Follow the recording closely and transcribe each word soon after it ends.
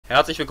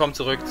Herzlich willkommen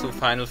zurück zu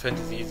Final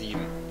Fantasy VII.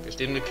 Wir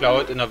stehen mit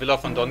Cloud in der Villa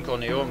von Don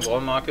Corneo im Wall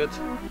Market,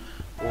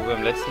 wo wir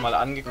beim letzten Mal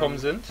angekommen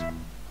sind.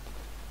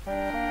 Ja,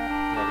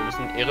 wir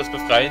müssen Eris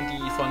befreien,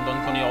 die von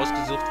Don Corneo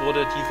ausgesucht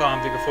wurde. Tifa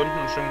haben wir gefunden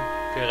und schon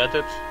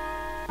gerettet.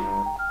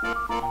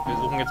 Und wir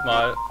suchen jetzt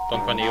mal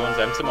Don Corneo in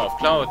seinem Zimmer auf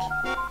Cloud.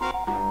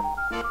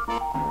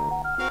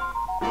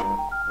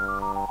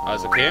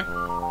 Alles okay?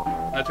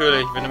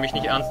 Natürlich, wenn du mich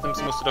nicht ernst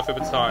nimmst, musst du dafür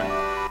bezahlen.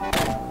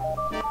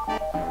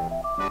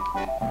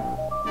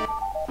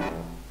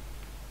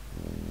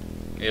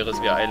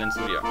 Eris, wir eilen zu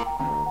dir.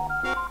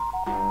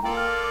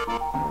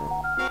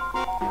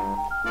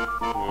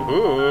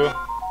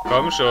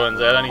 Komm schon,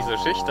 sei doch nicht so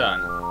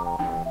schüchtern.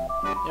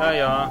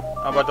 Ja,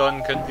 aber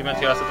Don, könnten Sie mir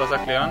zuerst etwas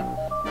erklären?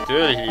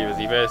 Natürlich, Liebes,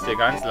 ich werde es dir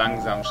ganz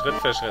langsam, Schritt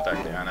für Schritt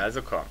erklären,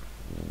 also komm.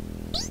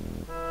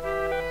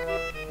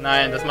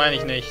 Nein, das meine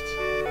ich nicht.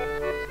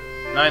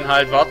 Nein,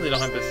 halt, warten Sie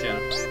noch ein bisschen.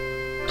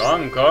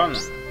 Komm.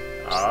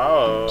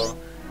 Au,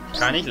 ich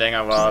kann nicht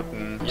länger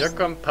warten. Hier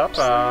kommt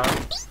Papa.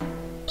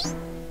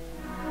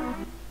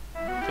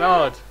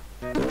 Cloud.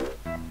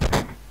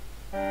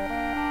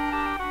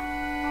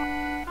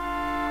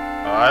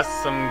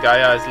 Was zum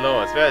Geier ist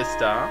los? Wer ist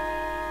da?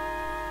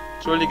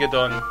 Entschuldige,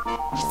 Don.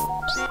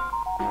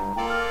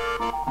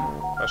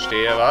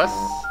 Verstehe, was?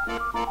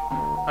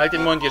 Halt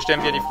den Mund, hier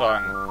stellen wir die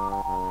Fragen.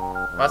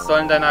 Was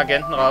sollen deine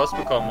Agenten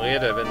rausbekommen?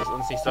 Rede, wenn du es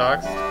uns nicht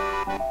sagst,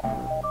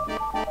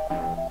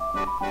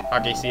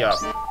 hack ich sie ab.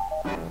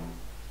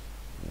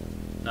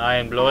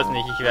 Nein, bloß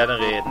nicht, ich werde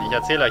reden. Ich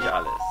erzähle euch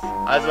alles.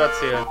 Also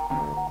erzähl.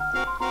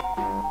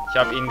 Ich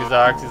habe ihnen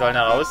gesagt, sie sollen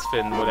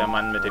herausfinden, wo der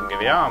Mann mit dem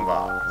Gewehrarm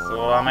war. So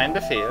war mein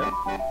Befehl.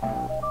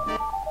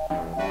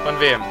 Von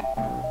wem?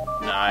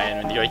 Nein,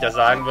 wenn ich euch das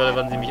sagen würde,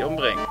 würden sie mich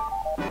umbringen.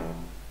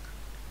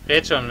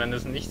 Red schon, wenn du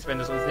es uns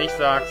nicht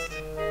sagst,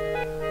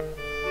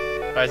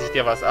 reiß ich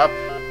dir was ab.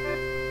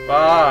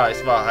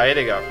 Es war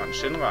Heidegger von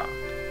Shinra.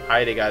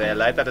 Heidegger, der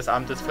Leiter des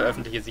Amtes für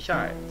öffentliche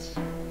Sicherheit.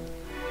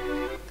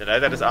 Der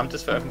Leiter des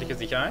Amtes für öffentliche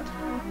Sicherheit?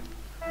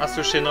 Hast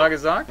du Shinra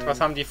gesagt?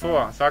 Was haben die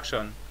vor? Sag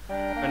schon.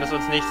 Wenn du es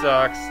uns nicht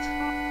sagst,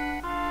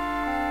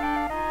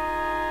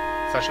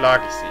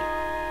 zerschlag ich sie.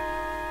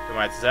 Du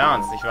meinst es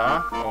ernst, nicht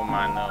wahr? Oh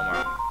Mann.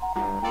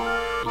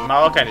 Ich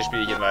mache auch keine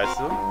Spielchen, weißt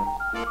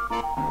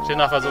du?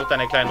 Shinra versucht,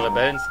 eine kleine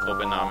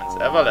Rebellensgruppe namens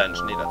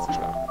Avalanche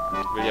niederzuschlagen.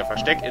 Ich will ihr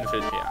Versteck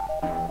infiltrieren.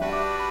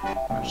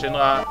 Kann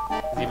Shinra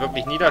sie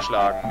wirklich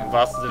niederschlagen, im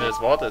wahrsten Sinne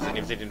des Wortes,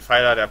 indem sie den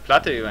Pfeiler der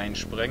Platte über ihn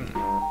sprengen.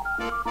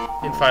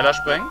 Den Pfeiler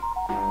sprengen?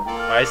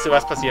 Weißt du,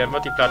 was passieren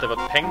wird? Die Platte wird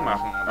Peng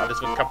machen und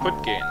alles wird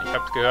kaputt gehen. Ich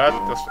habe gehört,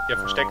 dass ihr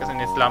Versteck ist in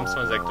den Slums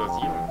von Sektor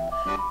 7.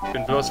 Ich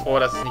bin bloß froh,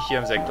 dass es nicht hier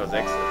im Sektor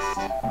 6 ist.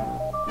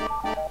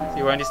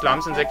 Sie wollen die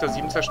Slums in Sektor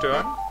 7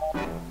 zerstören?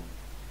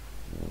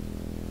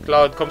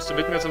 Cloud, kommst du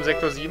mit mir zum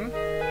Sektor 7?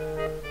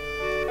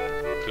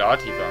 Klar,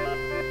 Tifa.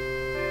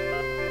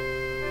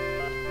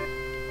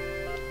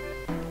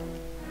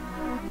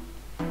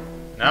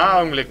 Na,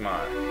 Augenblick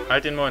mal.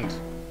 Halt den Mund.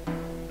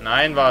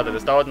 Nein, warte,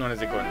 das dauert nur eine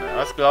Sekunde.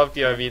 Was glaubt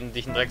ihr, wie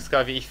sich ein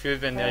Dreckskerl wie ich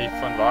fühlt, wenn er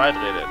von Wahrheit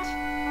redet?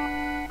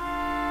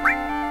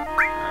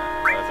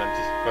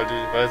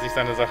 Weil er sich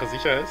seiner Sache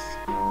sicher ist?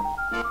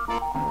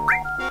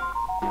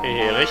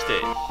 Hehe,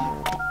 richtig.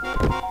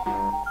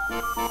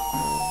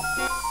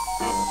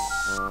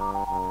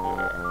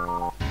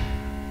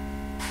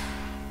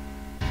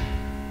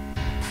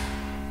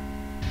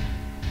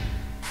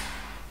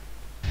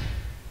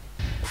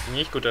 Ist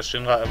nicht gut, dass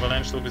Shinra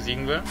Avalanche so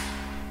besiegen will.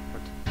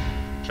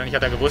 Wahrscheinlich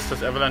hat er gewusst,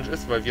 dass Avalanche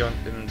ist, weil wir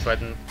bei der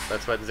zweiten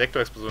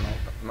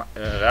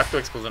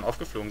Reaktorexplosion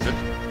aufgeflogen sind.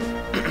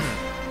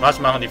 Was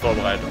machen die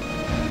Vorbereitungen?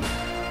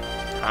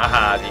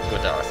 Haha, sieht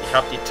gut aus. Ich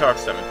habe die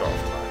Turks damit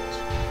beauftragt.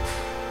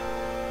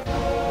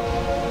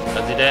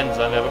 Präsident,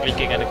 sollen wir wirklich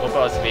gegen eine Gruppe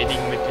aus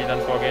wenigen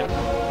Mitgliedern vorgehen?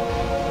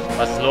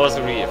 Was ist los,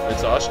 Reef?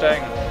 Willst du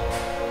aussteigen?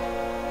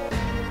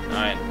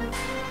 Nein.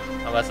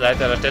 Aber als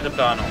Leiter der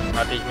Städteplanung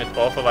hatte ich mit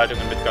Bauverwaltung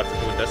in Midgard zu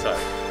tun, deshalb.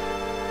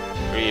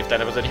 Reef,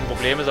 deine persönlichen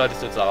Probleme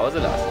solltest du zu Hause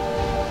lassen.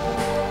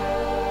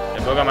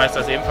 Der Bürgermeister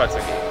ist ebenfalls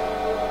dagegen.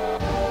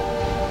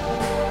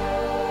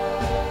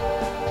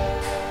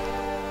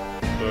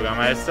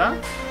 Bürgermeister?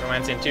 Du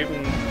meinst den Typen,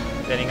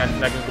 der den ganzen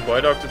Tag im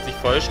Gebäude hockt und sich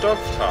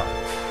vollstopft?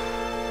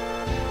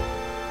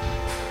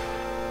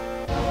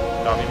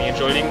 Darf ich mich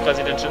entschuldigen,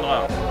 Präsident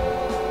Shinra?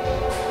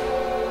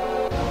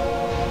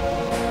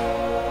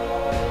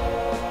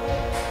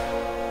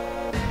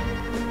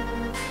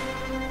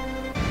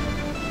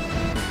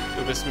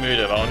 Du bist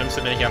müde, warum nimmst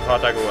du denn nicht ein paar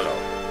Tage Urlaub?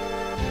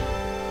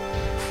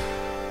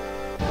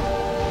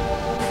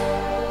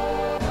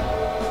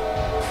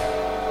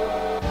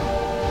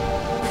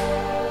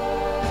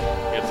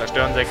 Wir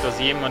zerstören Sektor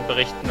 7 und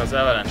berichten, dass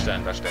Avalanche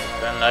dahinter steckt.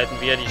 Dann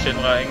leiten wir, die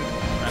Shinra Inc.,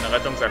 eine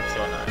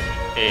Rettungsaktion ein.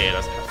 Hey,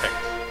 das ist perfekt.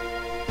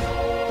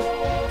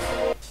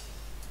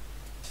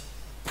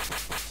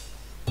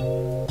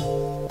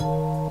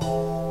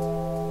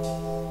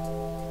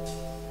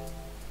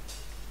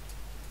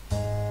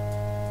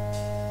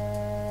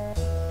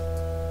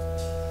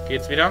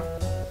 Geht's wieder?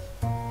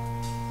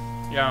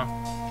 Ja.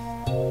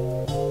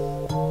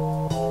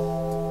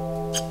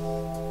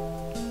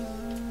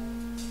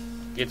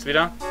 Geht's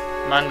wieder?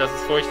 Mann, das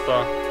ist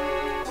furchtbar.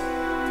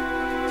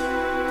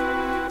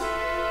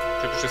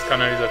 Typisches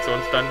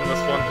Kanalisationslanden, was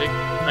vorne liegt.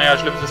 Naja,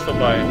 Schlimmes ist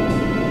vorbei.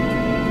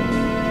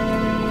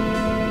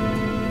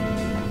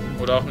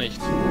 Oder auch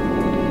nicht.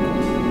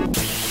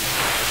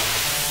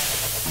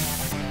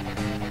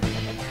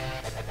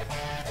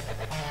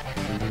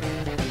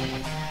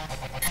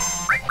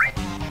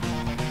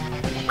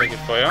 Strecke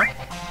Feuer.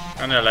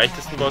 Einer der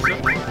leichtesten Bosse.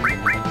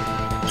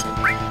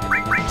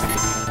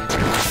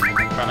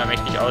 Kann er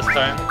mächtig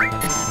austeilen.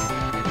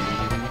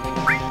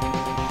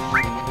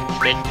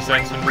 Steckt sich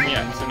sein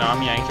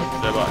Tsunami eigentlich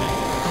auch selber ein.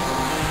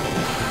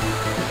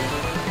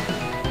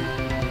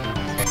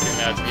 Das war viel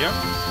mehr als wir.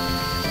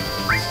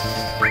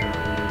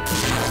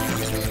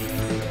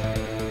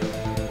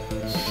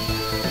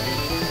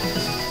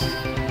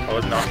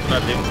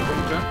 1800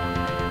 Lebenspunkte.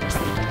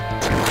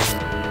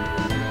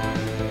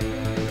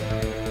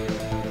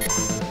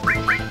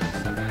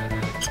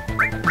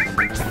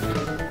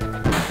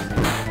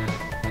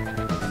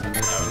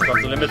 Ja, wenn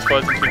unsere Limits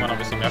voll sind, kriegen wir noch ein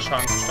bisschen mehr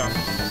Schaden zustande.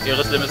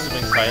 Ihres Limits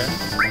übrigens heilen.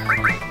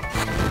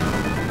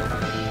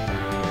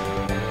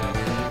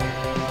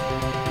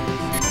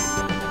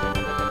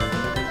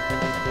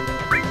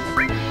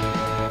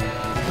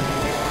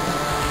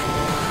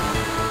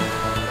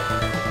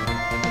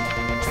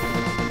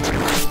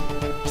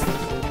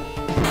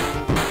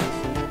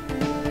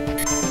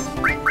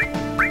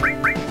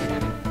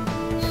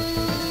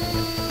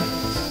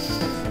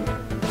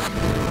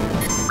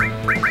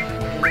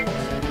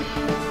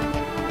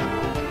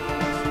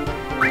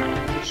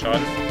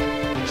 Schaden.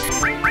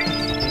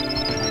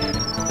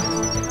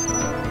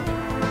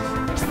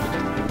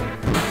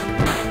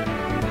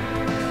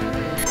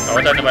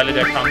 Dauert eine Weile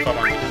der Kampf,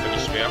 aber nicht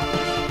völlig schwer.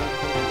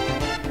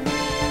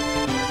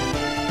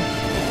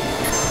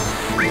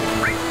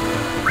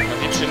 Man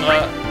sieht,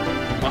 Shinra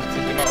macht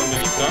sich immer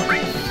unbeliebter.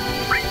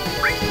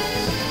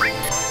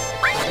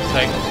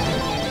 Zeigt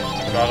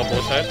die wahre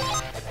Bosheit.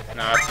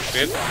 Na, zu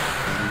spät.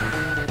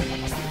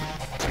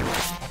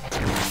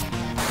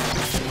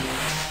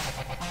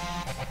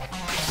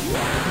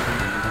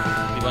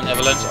 Die wollen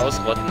Avalanche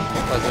ausrotten,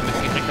 weil sie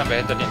mitgekriegt haben, wer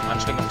hinter den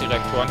Anschlägen auf die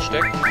Reaktoren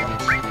steckt. Und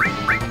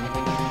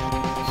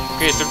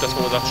okay, stimmt, das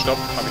verursacht Stopp,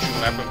 habe ich schon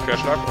gemerkt beim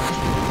Querschlag. Und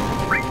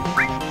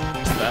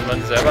dann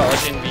werden sie selber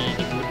aussehen wie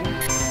die Guten.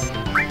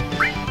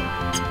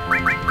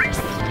 Das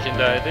ist ziemlich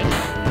hinterhältig.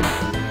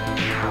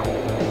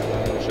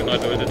 Shinra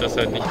duldet das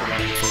halt nicht, wenn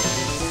man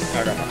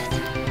Ärger macht.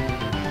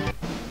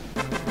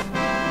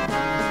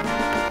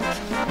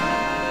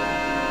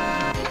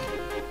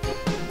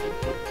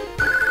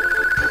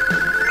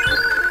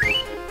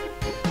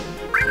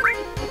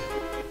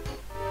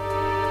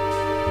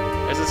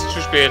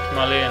 Spät,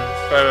 Marlene,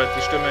 Barrett,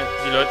 die Stimme,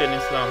 die Leute in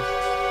den Slums.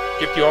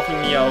 Gib die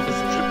Hoffnung nie auf, es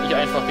ist bestimmt nicht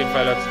einfach, den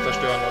Pfeiler zu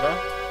zerstören, oder?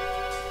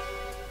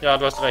 Ja,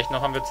 du hast recht,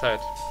 noch haben wir Zeit.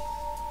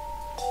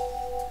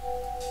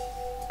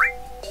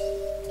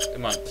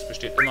 Immer, es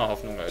besteht immer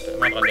Hoffnung, Leute.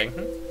 Immer dran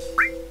denken.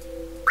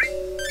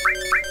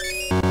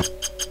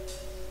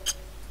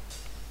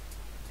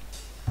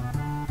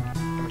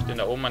 Komm ich denn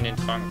da oben an den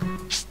Trank?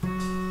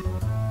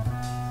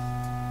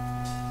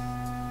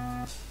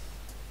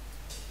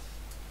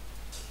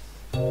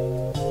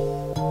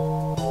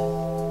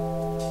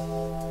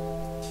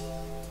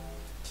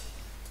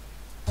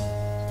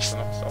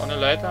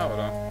 Leiter,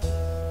 oder?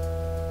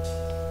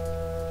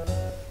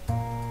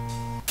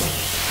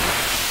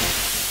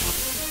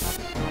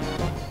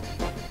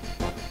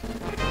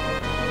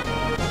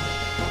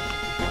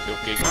 Gibt's hier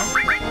auch Gegner?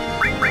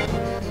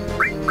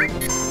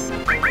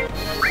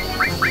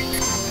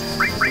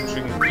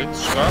 Schönen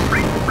Blitzschlag.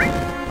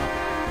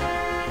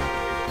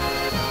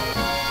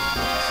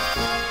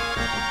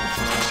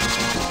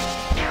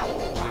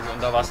 Schön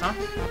unter Wasser. Der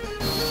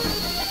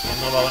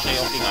andere war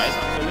wahrscheinlich auch gegen Eis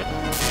anfällig.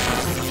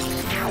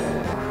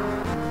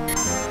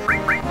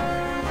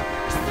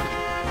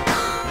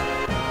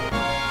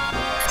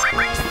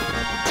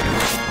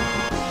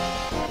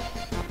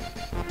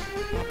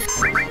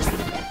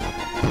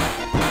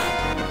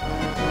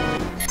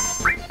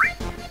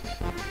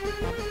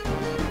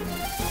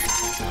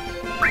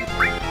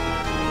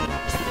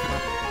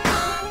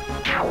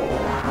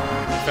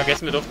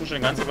 Vergessen, wir durften schon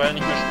eine ganze Weile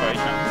nicht mehr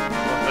speichern.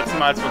 Das letzte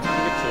Mal, als wir uns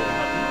umgezogen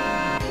hatten.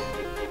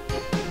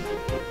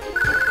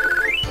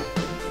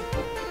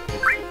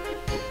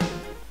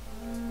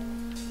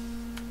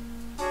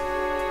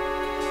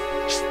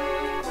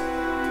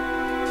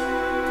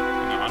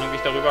 Keine Ahnung, wie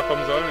ich darüber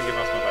kommen soll. Wir gehen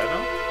erstmal weiter.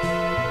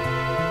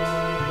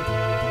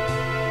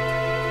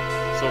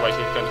 So, weil ich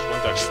hier gar nicht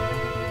runtergehe.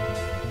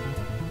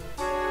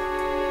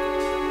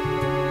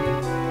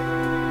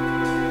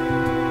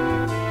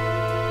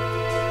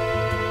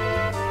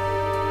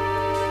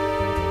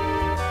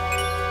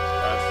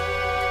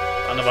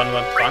 War nur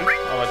ein Trank,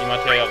 aber die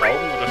Materie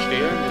rauben oder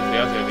stehlen ist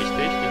sehr, sehr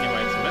wichtig. Die nehmen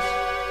wir jetzt mit.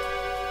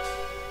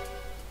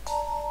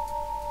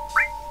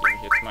 Nehme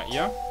ich jetzt mal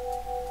ihr.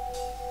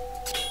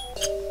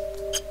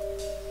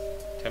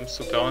 Temps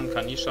zu klauen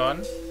kann nie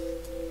schaden.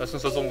 Lass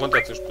uns versuchen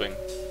runterzuspringen.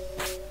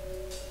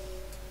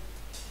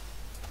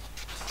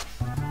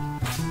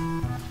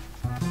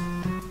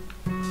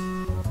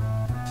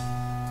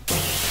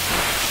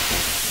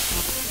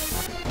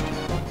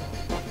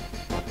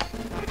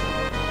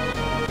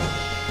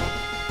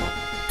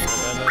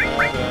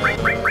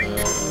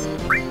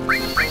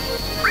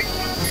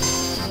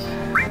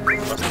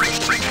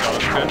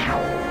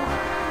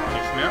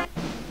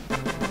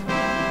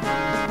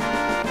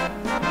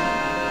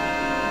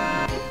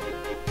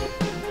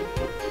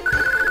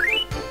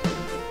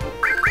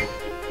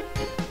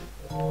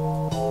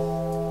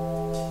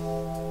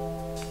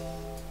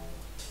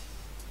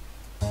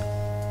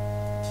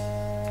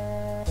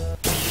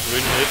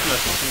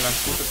 Das ist schon ganz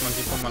gut, dass man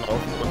sieht, wo man rauf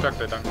und runter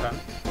klettern kann.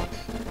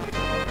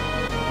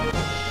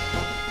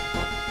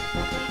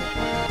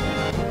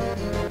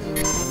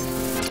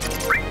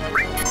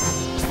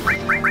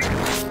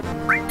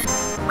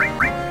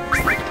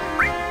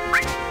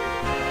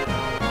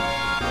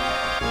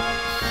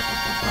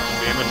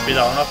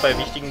 Später auch noch bei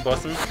wichtigen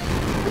Bossen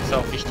gibt es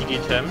auch wichtige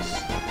Items,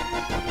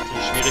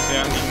 die schwierig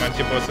werden, gegen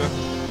manche Bosse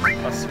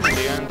was zu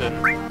stehlen,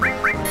 denn je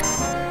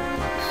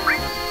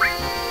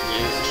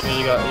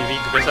schwieriger, je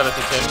besser das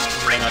Item,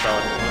 desto länger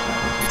dauert es.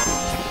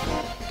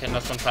 Wir kennen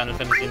das von Final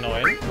Fantasy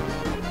 9.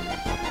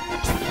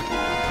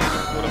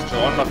 Wo das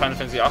Drawn bei Final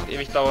Fantasy 8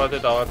 ewig dauerte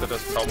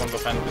das Zaubern bei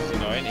Final Fantasy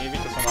 9 ewig,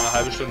 dass wir mal eine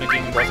halbe Stunde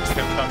gegen den Boss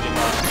gekämpft haben, den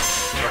wir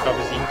locker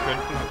besiegen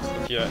könnten. Das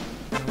wird hier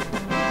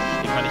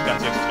immer nicht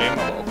ganz so extrem,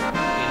 aber auch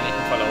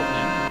ähnlichen Verlauf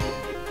nehmen.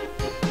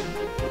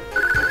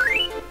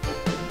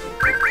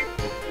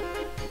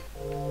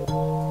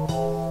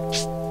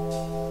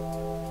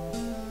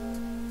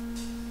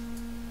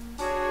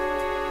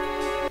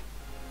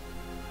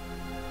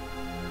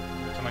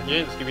 Jetzt mal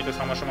hier, das Gebiet, das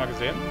haben wir schon mal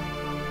gesehen.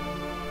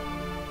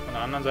 Von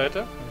der anderen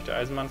Seite, nämlich der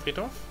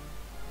Eisenbahnfriedhof.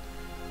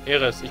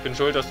 Eris, ich bin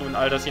schuld, dass du in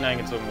all das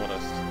hineingezogen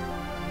wurdest.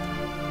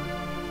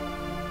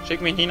 Schick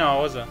mich nie nach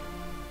Hause.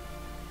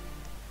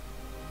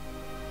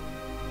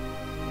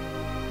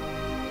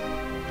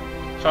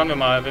 Schauen wir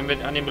mal, wenn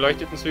wir an den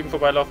beleuchteten Zügen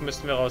vorbeilaufen,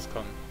 müssten wir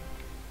rauskommen.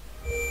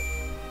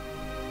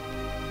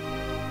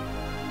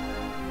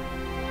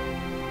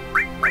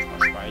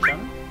 Erstmal speichern.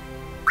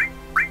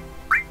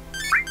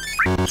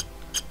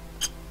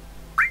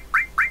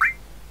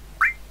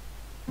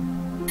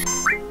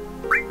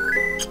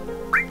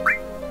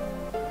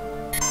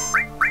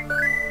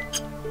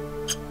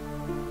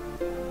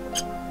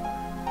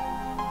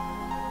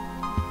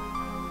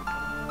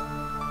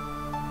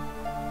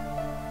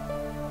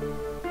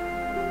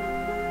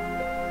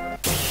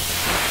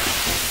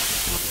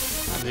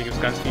 Hier gibt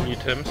es ganz viele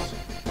Items.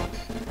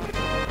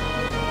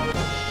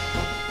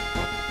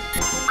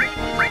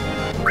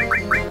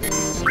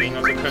 Die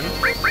Gegner so können.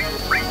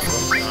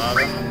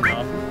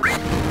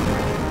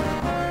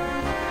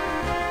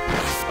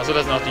 Achso,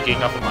 das sind auch die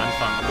Gegner vom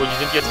Anfang. Obwohl, die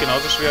sind jetzt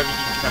genauso schwer wie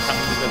die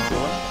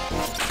Kanalisation.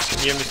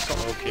 Hier müsste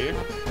kommen. Okay.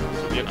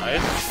 So wie ein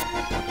Eis.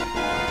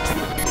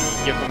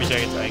 Hier komme ich ja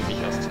jetzt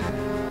eigentlich erst hin.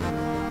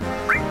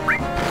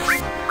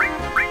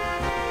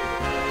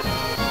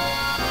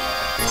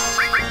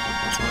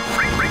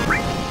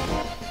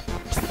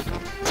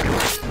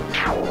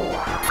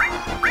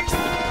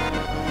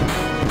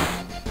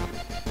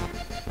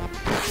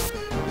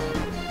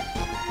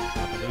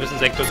 Wir müssen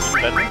Sektor 7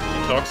 retten.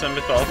 Die Torx werden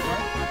mit beauftragt.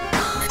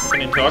 Von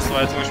den Torx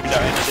war zum Beispiel der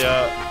eine,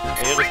 der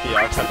Eris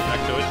gejagt hat in der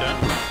Kirche.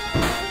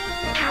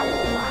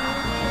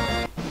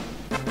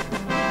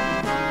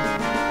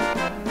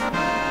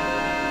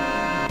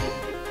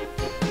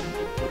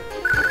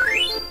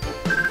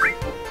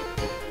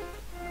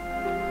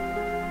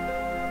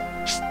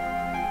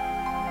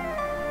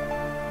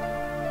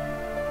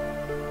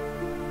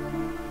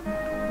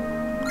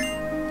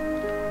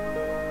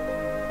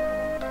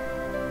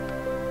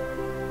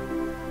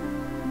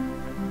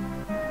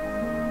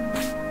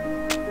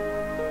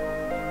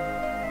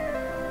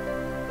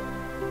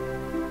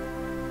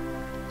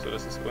 So,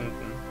 das ist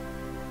unten.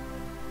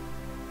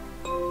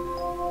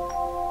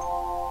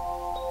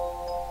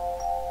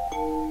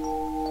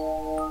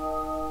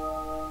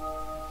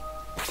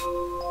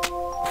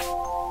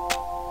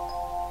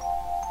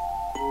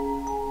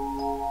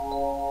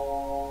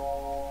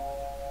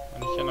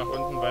 Kann ich hier nach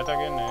unten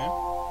weitergehen? Nee.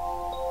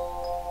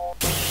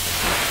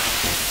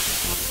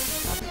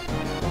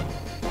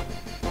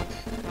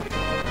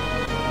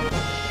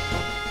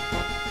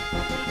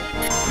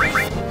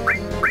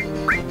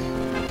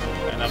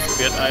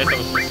 Probiert Eis, aber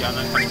die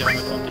anderen kann ich ja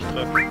damit ordentlich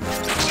treffen.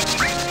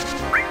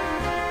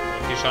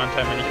 Die Schaden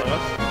teilen wir nicht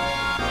aus.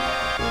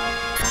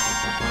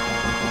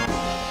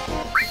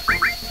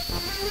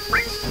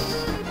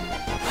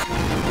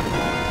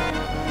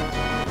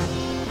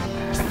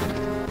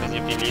 Ich weiß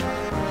nicht, ob die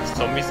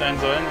Zombies sein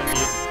sollen, wenn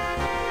die...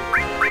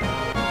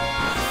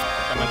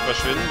 Kann man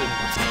verschwinden, denn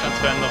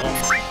Zustandsveränderung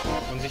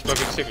unsichtbar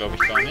gibt es hier glaube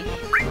ich gar nicht.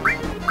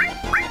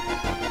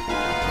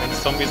 Wenn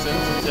es Zombies sind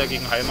sie ja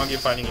gegen Heilmagie,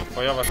 vor allem gegen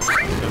Feuer, was nicht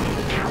anfällig.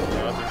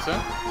 Ja, sitze.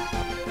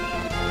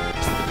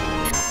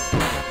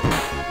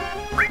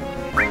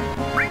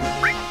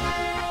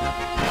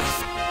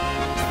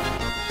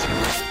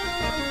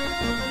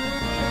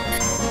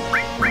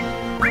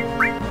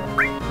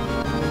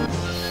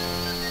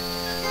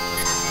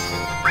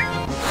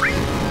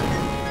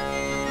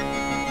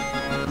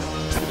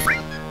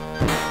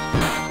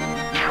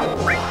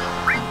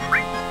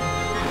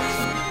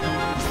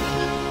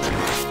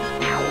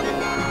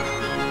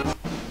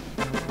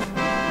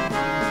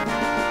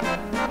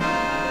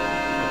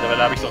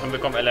 Da habe ich es auch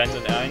hinbekommen, L1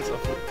 und R1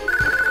 auf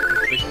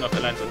Pflichten auf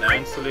L1 und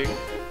R1 zu legen.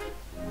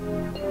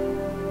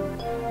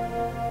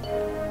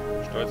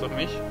 Stolz auf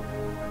mich.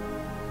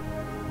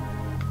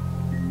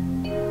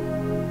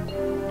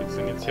 Wir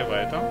sind jetzt hier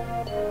weiter.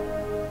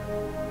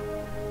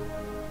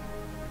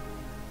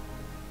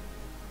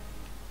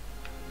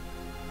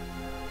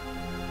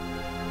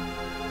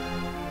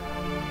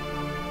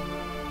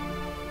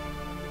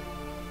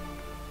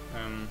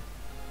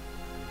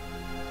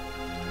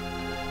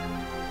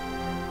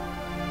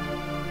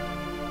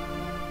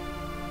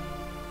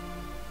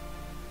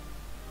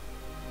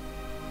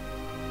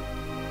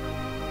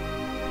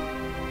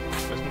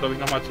 glaube ich,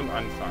 nochmal zum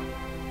Anfang.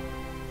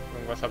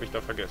 Irgendwas habe ich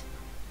da vergessen.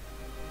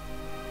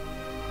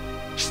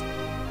 Hier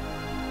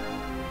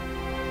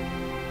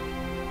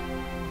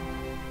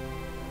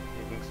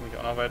ging es nämlich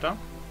auch noch weiter.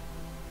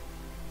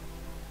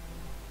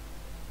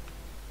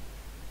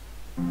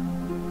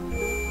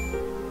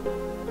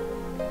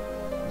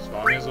 Das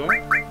war mir so.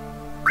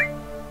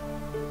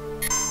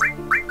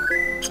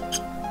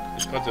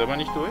 Ich gerade selber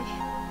nicht durch.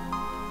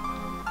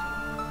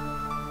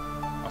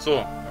 Ach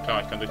so, na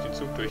klar, ich kann durch den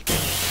Zug durchgehen.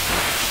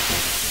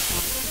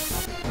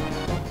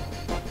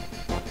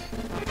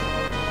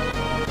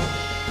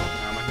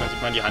 Ja, manchmal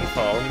sieht man die Hand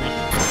vor Augen nicht.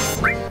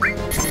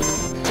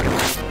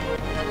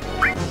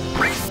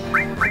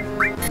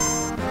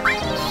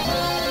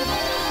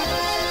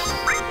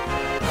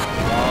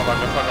 Ja, aber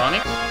das war gar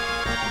nichts.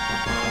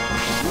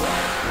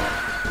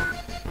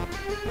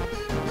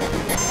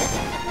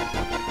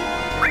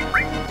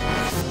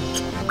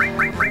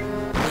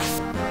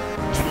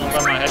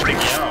 Irgendwann mal Hashtag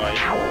ja, aber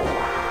ich...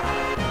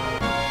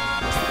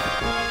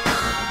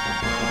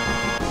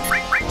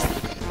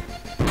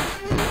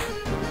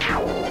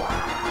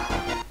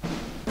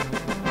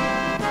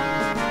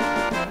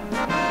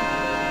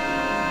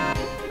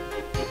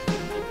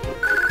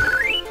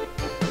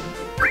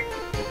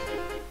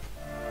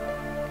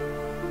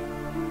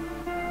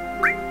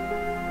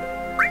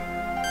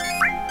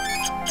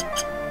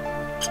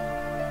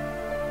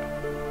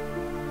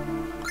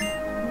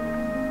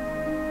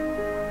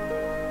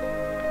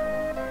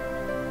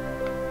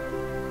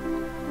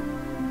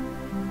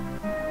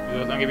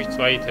 Soll es angeblich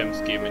 2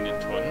 Items geben in den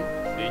Tonnen.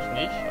 Sehe ich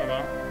nicht,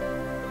 aber...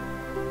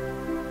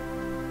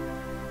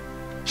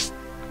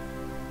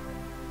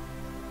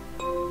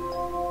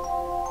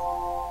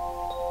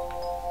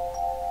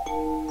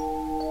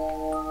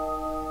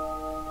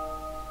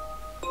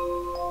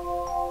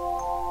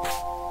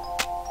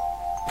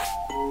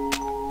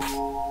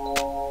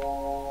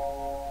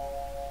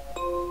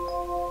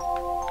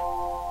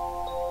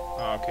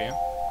 Ah, okay.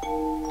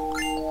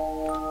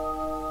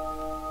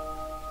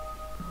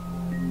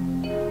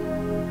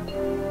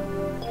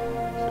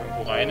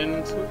 Rein in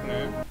den Zug,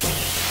 ne?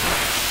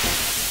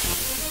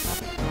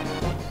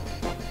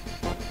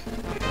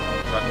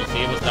 Ich gerade nicht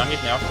sehe, wo es lang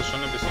geht, nervt das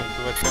schon ein bisschen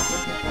zu weit kämpfen.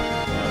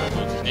 Ja, das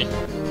lohnt sich nicht.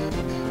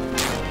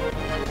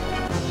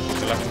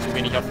 Wir lassen zu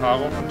wenig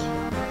Erfahrung und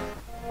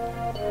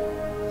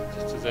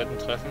sich zu selten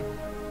treffen.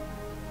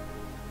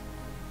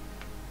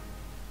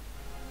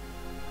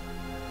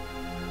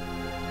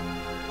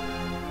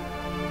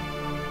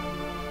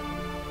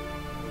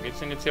 Wo geht's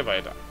denn jetzt hier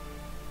weiter?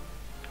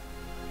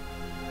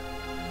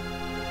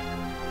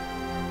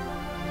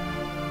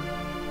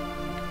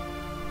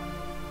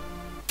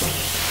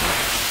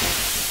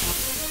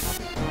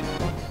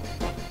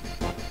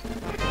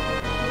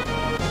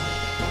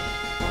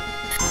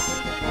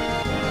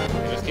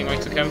 Gegen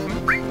euch zu kämpfen.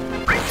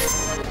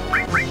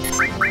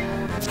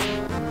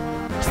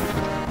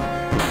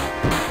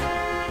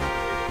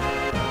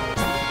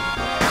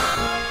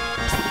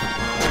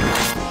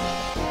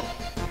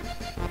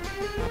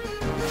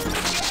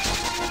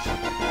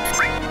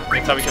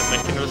 Jetzt habe ich das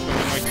Recht genutzt, um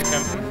gegen euch zu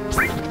kämpfen.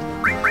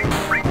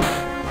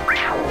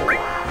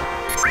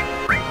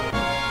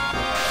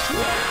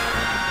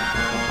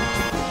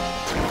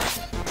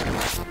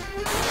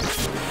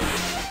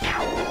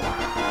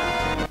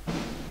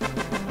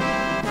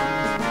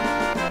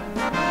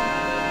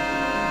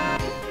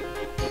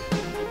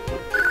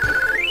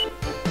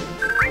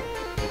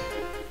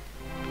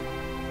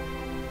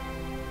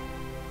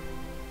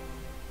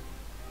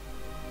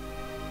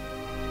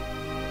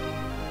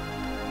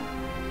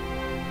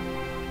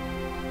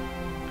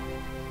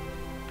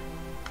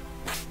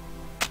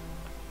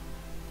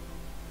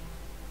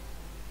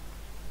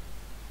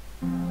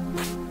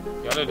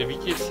 Ja, Leute, wie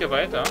geht's hier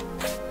weiter?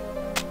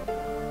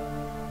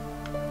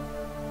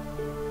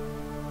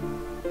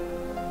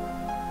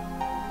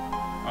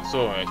 Ach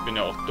so, ich bin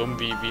ja auch dumm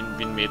wie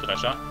ein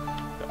Mähdrescher.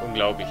 Ja,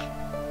 unglaublich.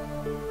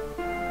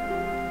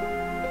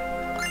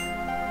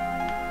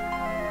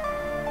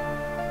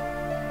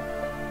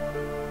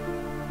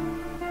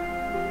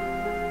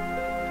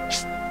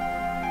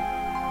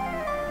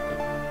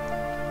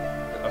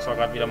 Das war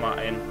gerade wieder mal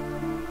ein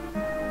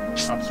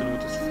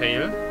absolutes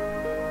Fail.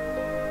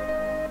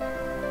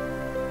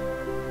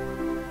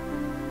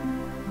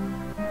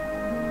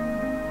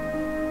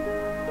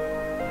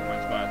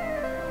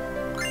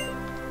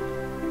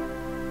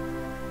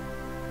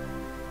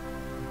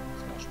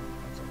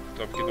 Ich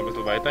glaube, es geht noch ein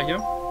bisschen weiter hier.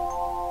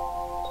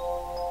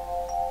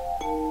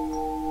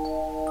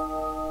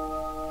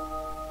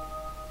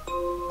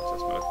 Jetzt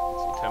erstmal das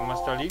Item,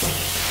 was da liegt.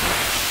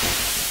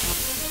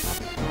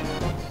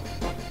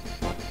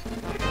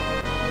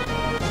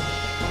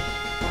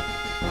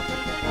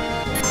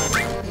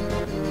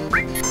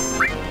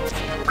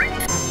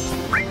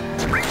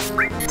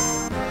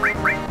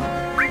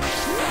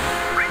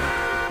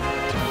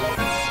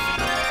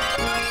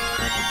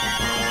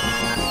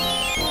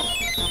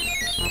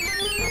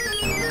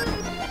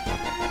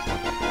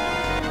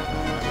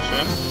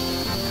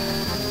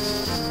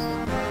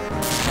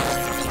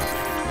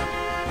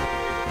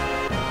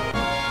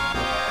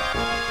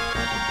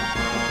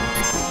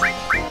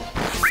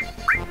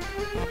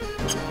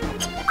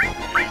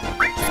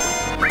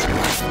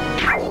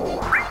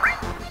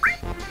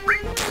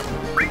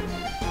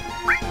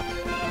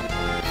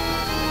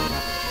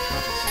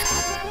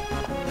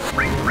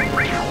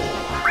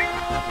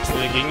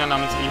 Gegner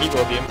namens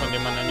Eligor geben, von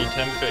dem man ein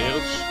Item für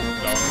Eris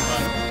klauen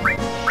kann.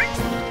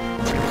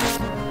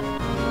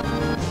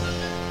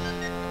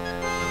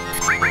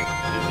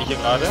 Seht ihr hier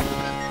gerade?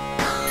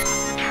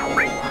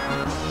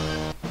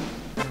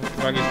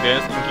 Die Frage ist, wer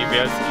ist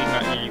als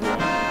Gegner Eligor?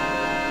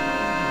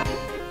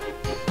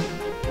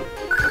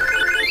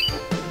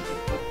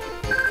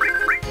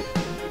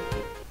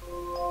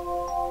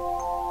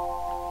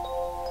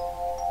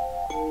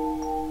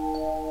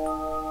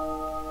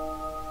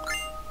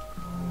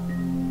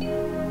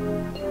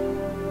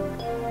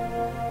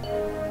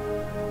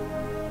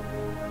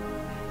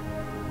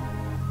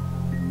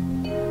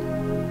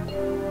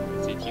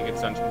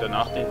 Dann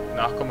danach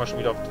kommen wir schon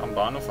wieder am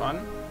Bahnhof an.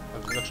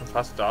 Also wir sind schon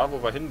fast da,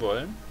 wo wir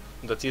hinwollen.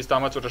 Unser Ziel ist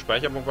damals, wo der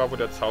Speicherpunkt war, wo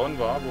der Zaun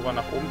war, wo wir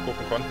nach oben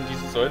gucken konnten.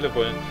 Diese Säule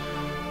wollen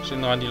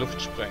Shinra in die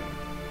Luft sprengen.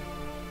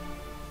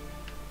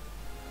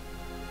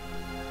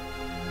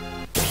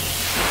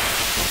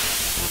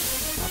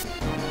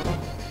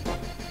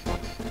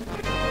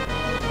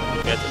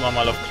 Ich werde jetzt immer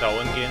mal auf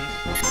Klauen gehen.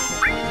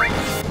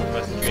 Ich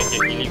weiß nicht, wer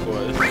hier Eligor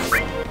ist, aber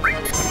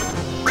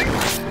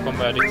bekommen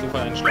wir ja durch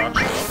Zufall einen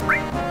Schlagstock.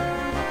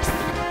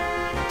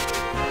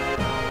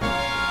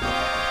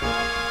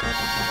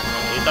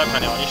 Da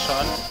kann ja auch nicht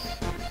schaden.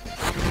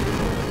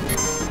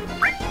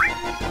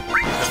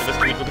 Ich hatte das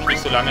Gebiet wirklich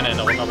nicht so lange in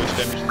Erinnerung, aber ich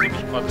stelle mich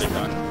ziemlich patzig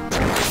an.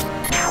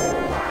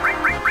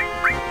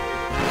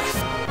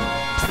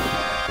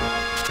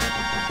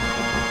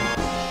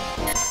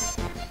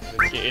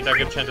 Wenn es hier Äther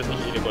gibt, scheint es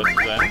nicht Eligor zu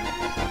sein.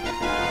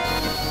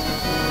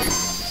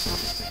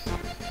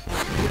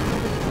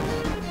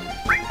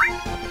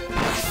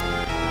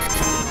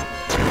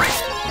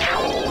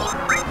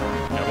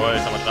 Jawohl,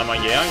 jetzt haben wir dreimal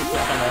hier. Jetzt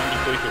können wir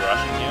ordentlich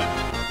durchrushen hier.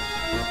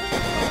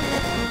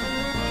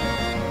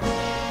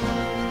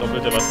 Das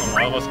Doppelte, was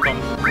normal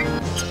rauskommt,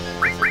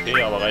 ist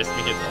okay, aber reißt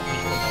mich jetzt auch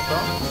nicht vom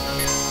Hocker.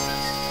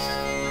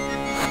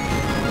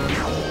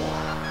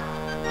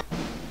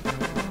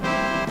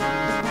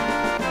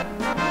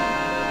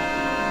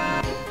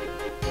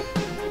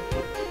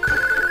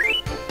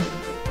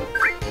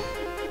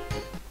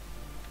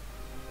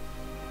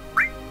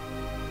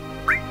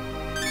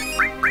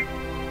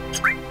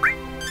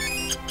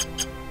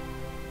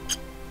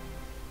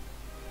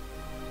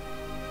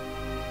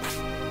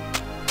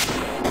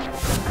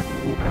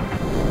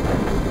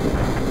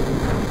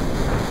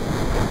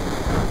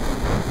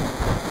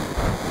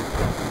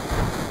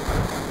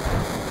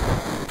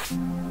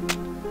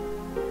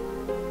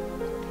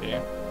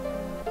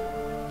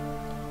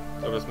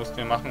 Das mussten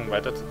wir machen, um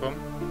weiterzukommen.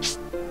 Ich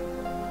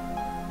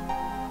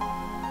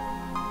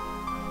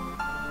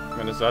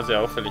meine, das sah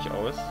sehr auffällig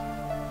aus.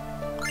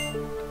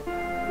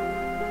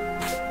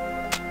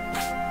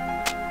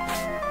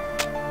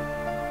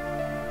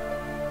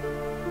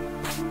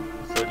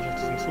 Was sollte ich auf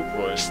diesen Zug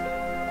wollen?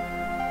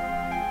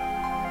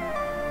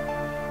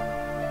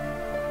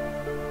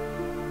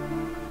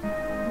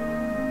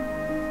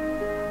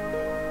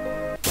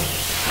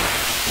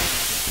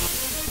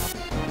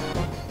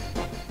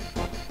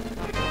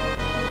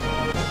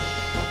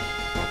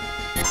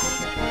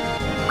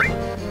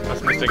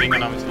 Der Gegner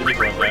namens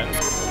Eligor sein.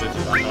 Der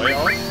sieht auch neu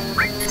aus.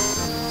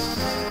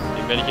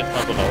 Den werde ich jetzt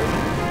mal berauben.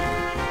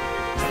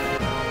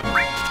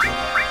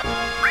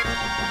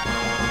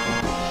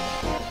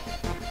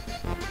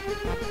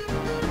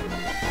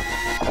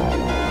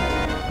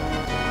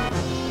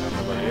 Kann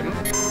überleben.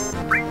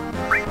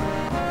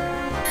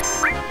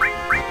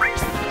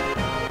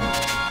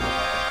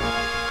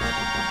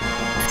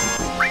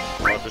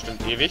 Dauert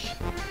bestimmt ewig.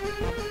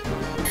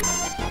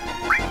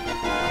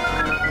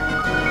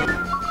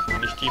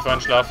 Tiefer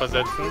in Schlaf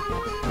versetzen.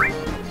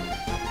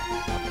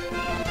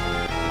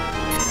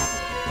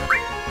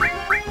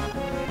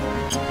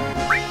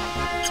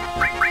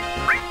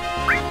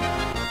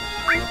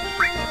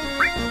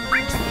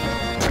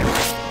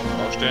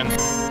 Aufstehen.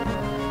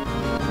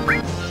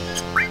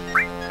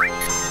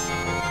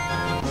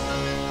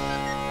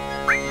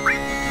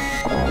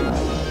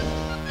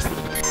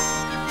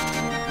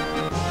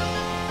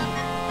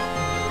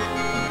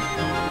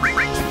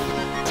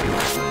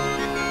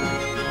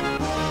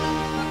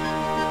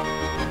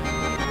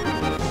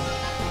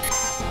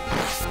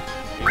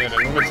 Der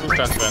nur mit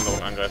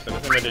Zustandsveränderung angreift. Das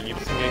sind wir der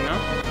liebsten Gegner.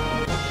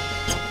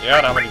 Ja,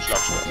 da haben wir den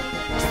Schlagstock.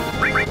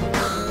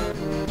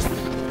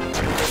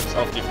 Jetzt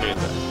auf die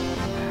Fräse.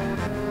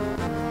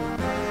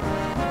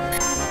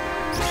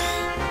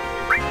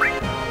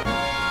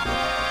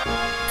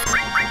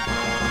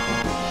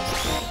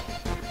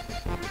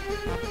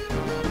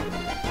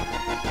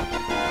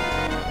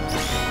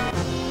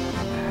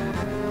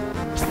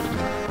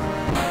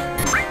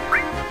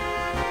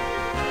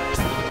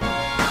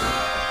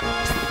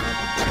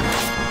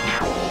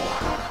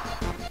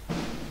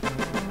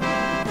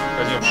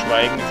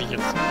 Schweigen sich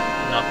jetzt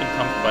nach dem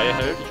Kampf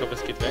beihält. Ich hoffe,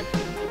 es geht weg.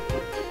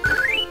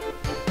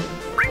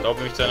 Ich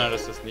glaube mich zu erinnern,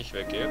 dass das nicht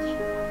weggeht.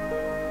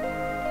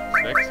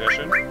 Ist weg, sehr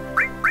schön.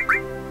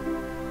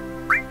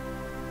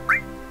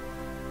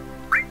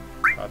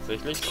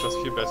 Tatsächlich ist das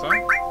viel besser.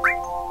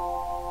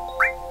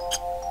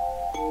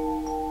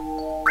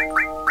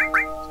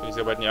 Jetzt bin ich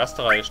sie aber in die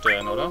erste Reihe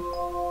stellen, oder?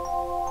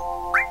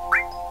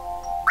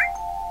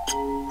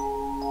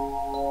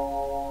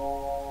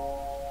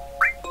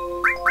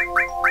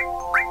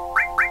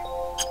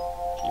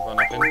 Kiefer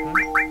nach hinten.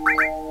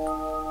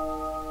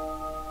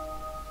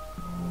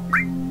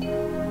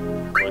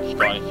 Wollte ich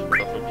gar nicht. Ich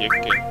wollte auf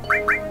Objekt gehen.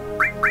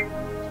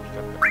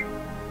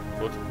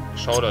 Gut,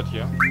 geschaudert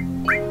hier.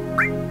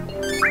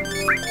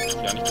 Dass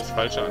ich ja nicht das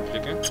Falsche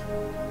anklicke.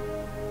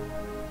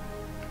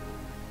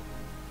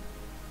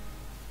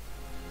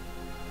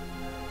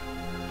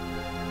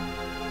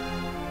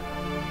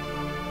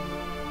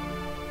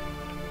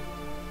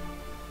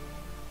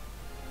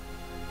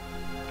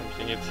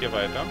 Jetzt hier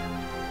weiter.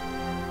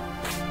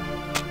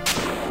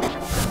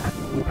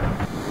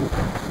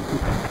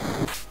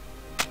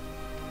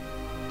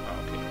 Ah,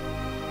 okay.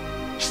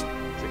 Jetzt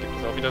ergibt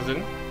es auch wieder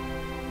Sinn.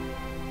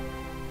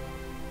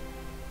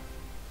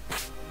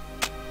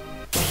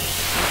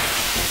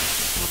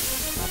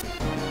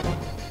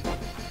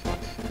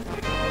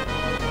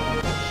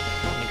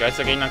 Die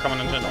Geistergegner kann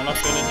man anscheinend auch noch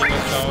schön in die Dinge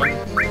klauen.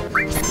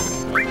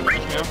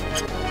 Nicht mehr.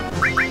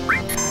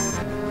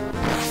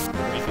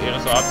 Ehre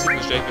so abziehen,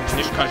 wenn sie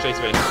nicht kann, stelle ich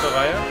es wieder in die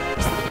Reihe.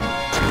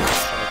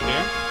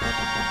 Okay.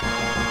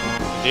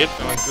 Ihr seht,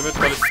 wenn man limit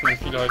voll ist, ist man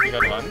viel häufiger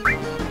dran.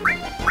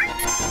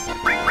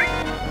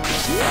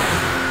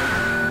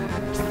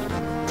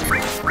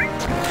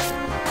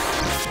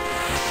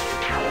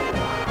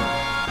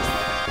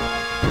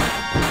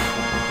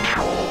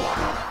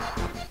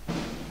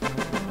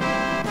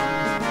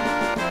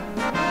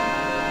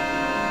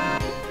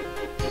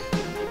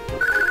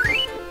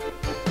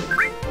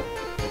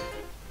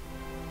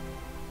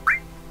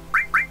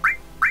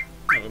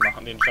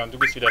 Du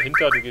gehst wieder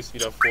hinter, du gehst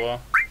wieder vor.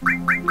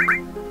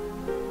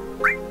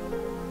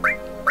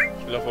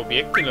 Ich will auf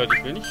Objekt gehen, Leute.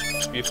 Ich will nicht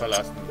das Spiel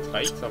verlassen. Jetzt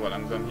reicht's aber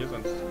langsam hier,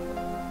 sonst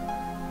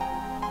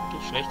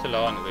wirklich schlechte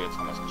Laune. Also jetzt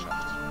haben wir es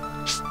geschafft.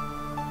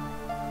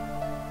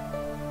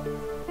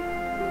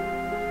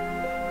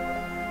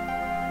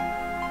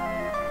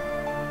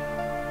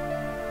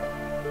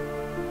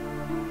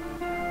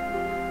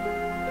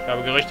 Ich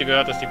habe Gerüchte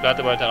gehört, dass die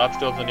Platte bald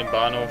herabstürzt und den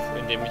Bahnhof,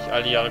 in dem ich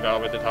all die Jahre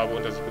gearbeitet habe,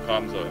 unter sich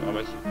begraben soll.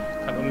 Aber ich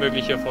kann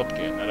unmöglich hier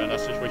fortgehen. Na, dann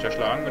lass dich ruhig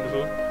erschlagen, wenn du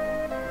so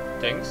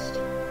denkst.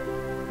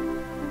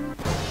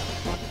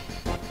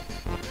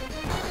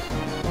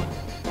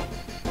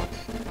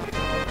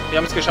 Wir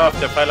haben es geschafft,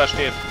 der Pfeiler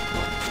steht.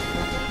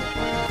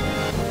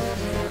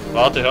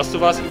 Warte, hörst du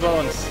was über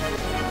uns?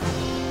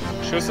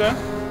 Schüsse?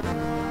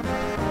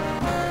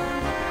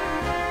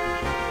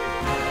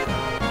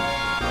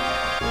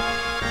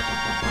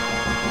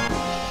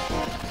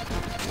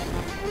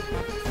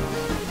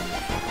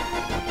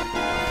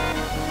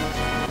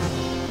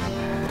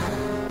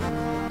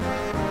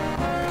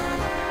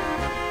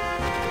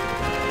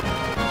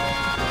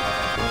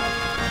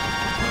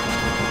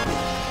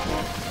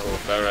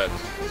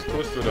 Was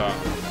tust du da?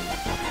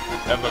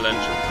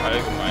 Avalanche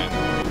allgemein.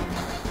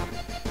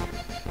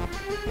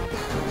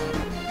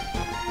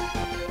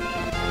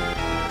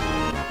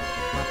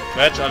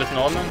 Wedge, alles in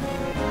Ordnung?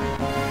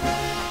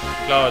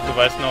 Cloud, du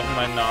weißt noch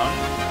meinen Namen.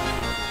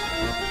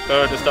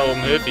 Barrett ist da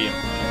oben, hilf ihm.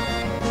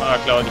 Ah,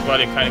 Cloud, ich war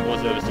dir keine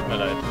große Hilfe, es tut mir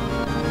leid.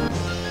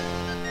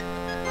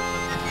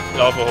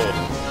 Laufe hoch.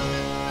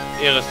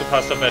 Eris, du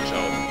passt auf Wedge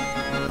auf.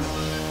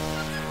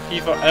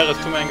 Kiefer, Eris,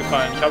 tu mir einen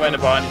Gefallen. Ich habe eine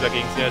Bar in dieser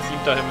Gegend. Der 7.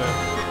 Himmel.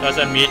 Da ist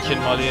ein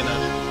Mädchen, Marlene.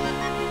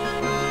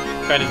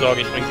 Keine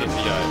Sorge, ich bringe sie in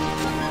Sicherheit.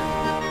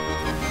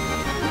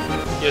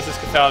 Hier ist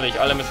es gefährlich.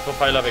 Alle müssen vom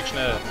Pfeiler weg,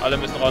 schnell. Alle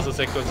müssen raus aus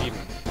Sektor 7.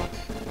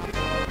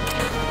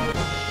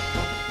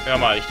 Hör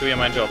mal, ich tue hier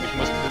meinen Job. Ich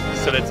muss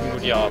bis zur letzten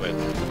Minute hier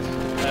arbeiten.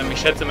 Ich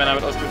schätze Männer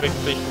mit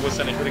ausgeprägtem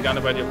Pflichtbewusstsein. Ich würde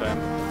gerne bei dir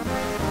bleiben.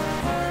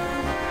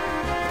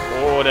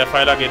 Oh, der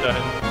Pfeiler geht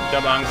dahin. Ich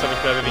habe Angst, aber ich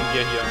bleibe wegen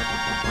dir hier.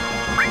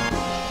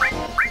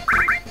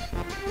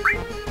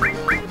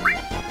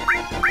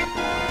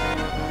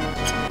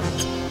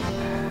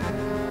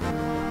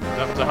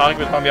 So haarig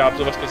wird, haben wir ab.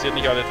 Sowas passiert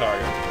nicht alle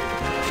Tage.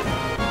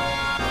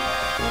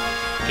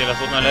 Okay, das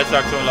wird meine letzte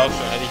Aktion Lauf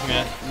schon. Hätte ich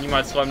mir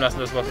niemals träumen lassen,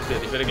 dass was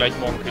passiert. Ich werde gleich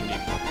morgen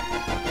kündigen.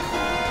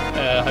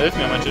 Hilf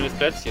mir, mein schönes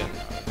Plätzchen.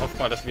 Ich hoffe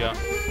mal, dass wir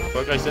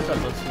erfolgreich sind.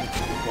 Ansonsten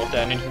braucht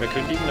der eine nicht mehr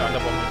kündigen, der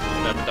andere braucht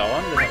nicht mehr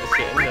bedauern, denn dann ist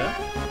hier Ende.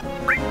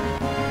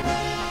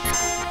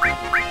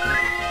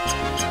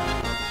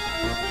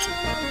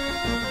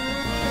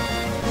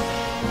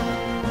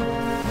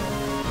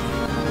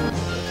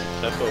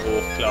 Treppe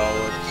hoch,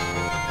 Cloud.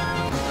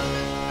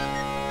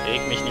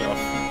 Reg mich nie auf.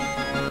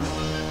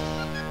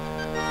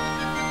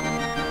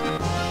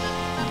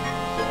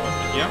 So, was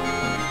mit dir?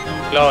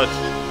 Cloud,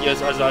 hier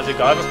ist also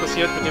egal, was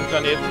passiert mit dem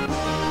Planeten.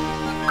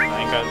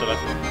 Nein, kein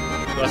Interesse.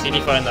 Du hast ihn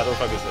nicht verhindert, oh,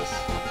 vergiss es.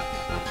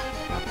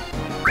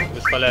 Du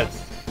bist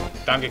verletzt.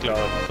 Danke,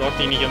 Cloud. Sorg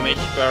dich nicht um mich,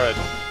 Barrett.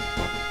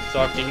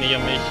 Sorg dich nicht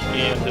um mich,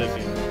 geh und hilf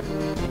ihm.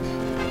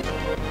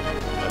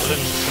 Da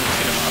drin ist ein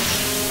bisschen im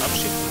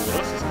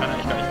Abschiedsmodus. Das kann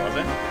eigentlich gar nicht wahr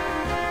sein.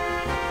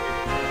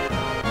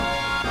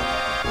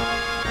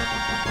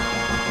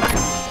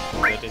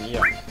 Denn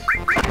hier.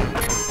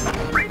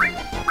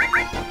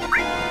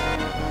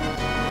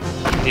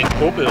 Den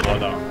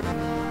Popelroller.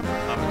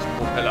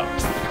 heller.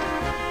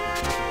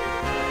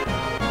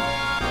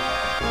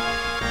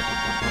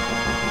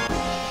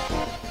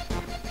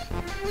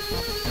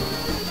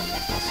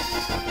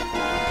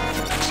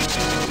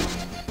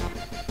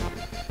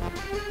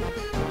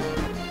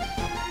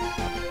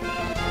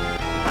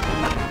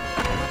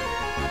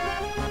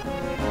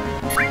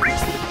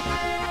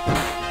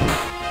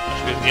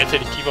 Jetzt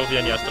hätte ich tief auch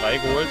wieder in die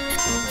AS3 geholt.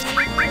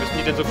 Müssen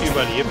die denn so viel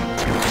überleben?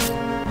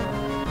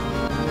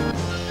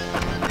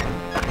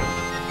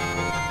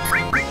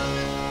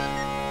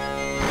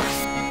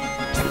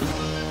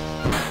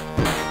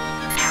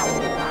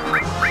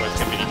 So, jetzt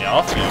können wir die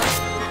nerven.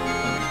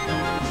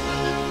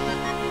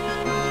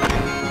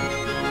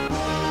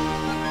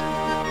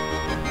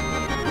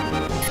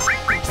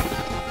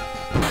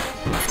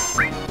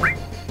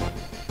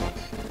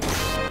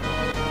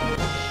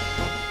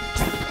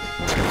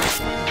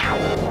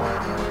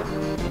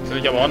 Jetzt will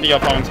ich aber ordentlich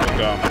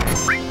Erfahrungspunkte haben.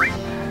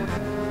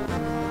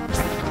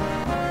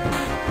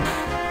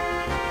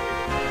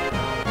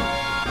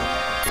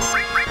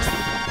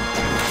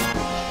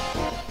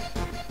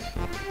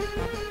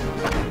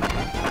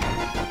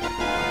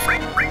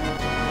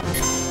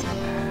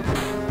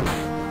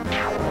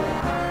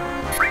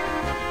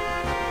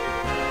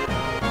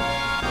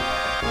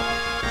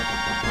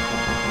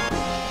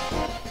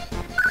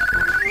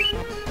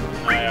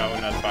 Naja,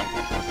 120.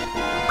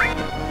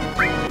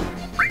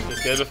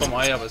 Das Gelbe vom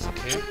Ei, aber ist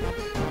okay.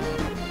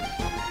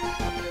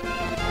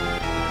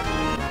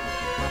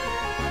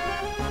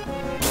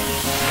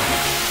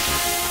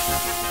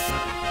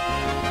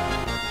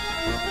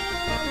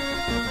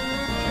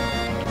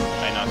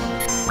 Einer ist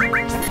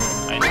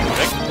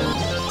weg.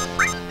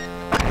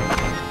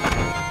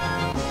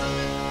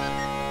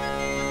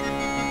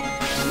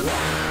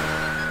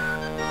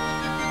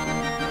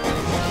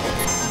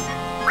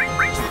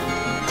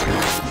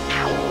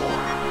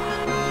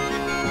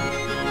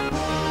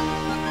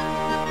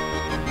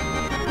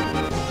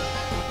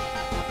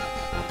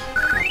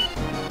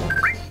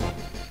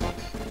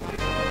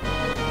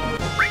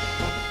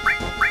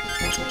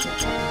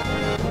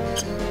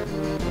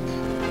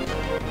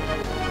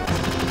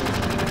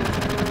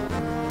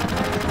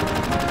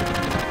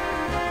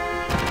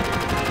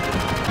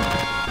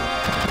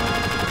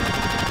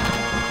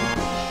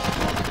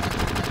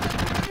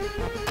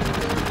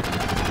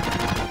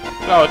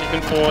 Cloud, ich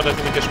bin froh, dass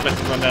ich mit dir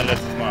sprechen konnte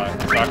letztes Mal.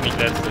 Sag nicht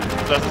letztes.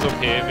 Das ist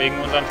okay. Wegen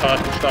unseren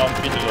Taten starben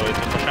viele Leute.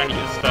 Wahrscheinlich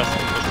ist das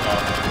unsere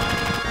Strafe.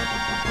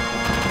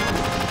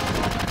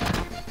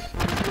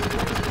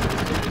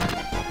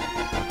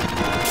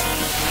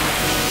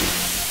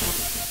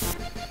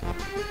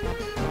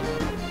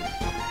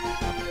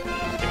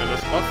 Gehen wir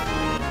los raus.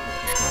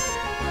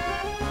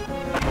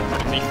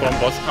 Jetzt nicht vor dem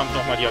Bosskampf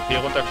nochmal die AP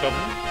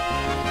runterkloppen.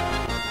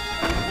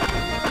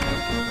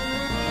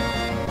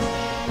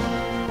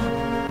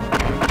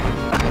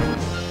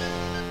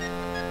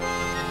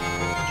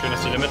 Schön,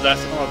 dass die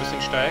Limitleistung noch mal ein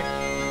bisschen steigt.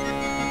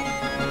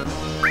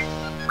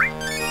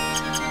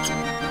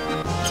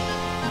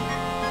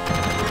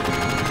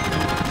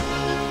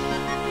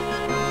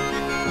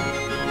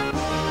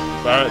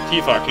 War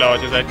tiefer,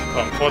 Cloud, ihr seid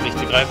gekommen. Vorsicht,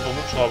 sie greifen vom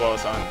Hubschrauber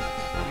aus an.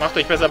 Macht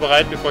euch besser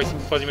bereit, bevor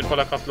sie mit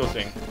voller Kraft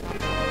loslegen.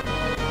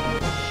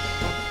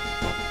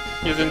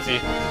 Hier sind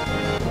sie.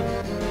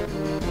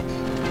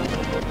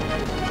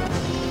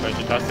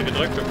 Falsche Taste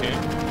gedrückt, okay.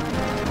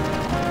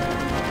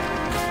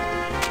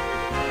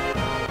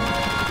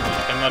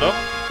 Kennen wir doch.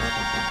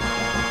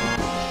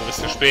 Du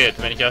bist zu spät,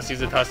 wenn ich erst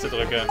diese Taste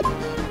drücke.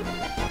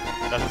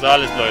 Das ist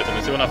alles, Leute.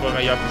 Mission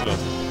erfolgreich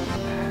abgeschlossen.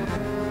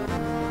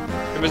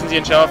 Wir müssen sie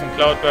entschärfen.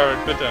 Cloud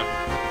Barrett, bitte.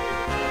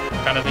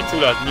 Ich kann das nicht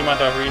zulassen. Niemand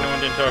darf Reno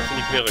und den Turks in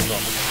die Quere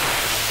kommen.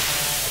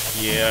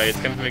 Yeah,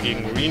 jetzt kämpfen wir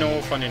gegen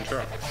Reno von den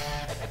Turks.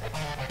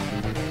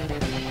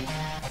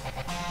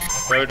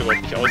 Barrett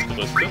überhaupt nicht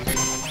ausgerüstet.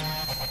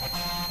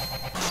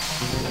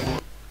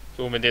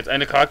 So, wenn der jetzt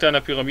eine Charakter in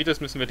der Pyramide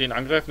ist, müssen wir den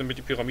angreifen, damit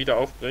die Pyramide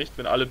aufbricht.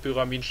 Wenn alle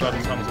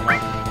Pyramidenstatus haben, so machen.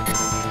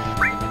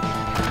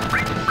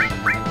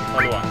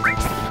 Verloren.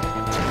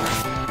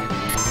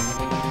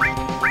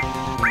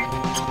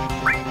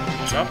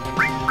 Ja.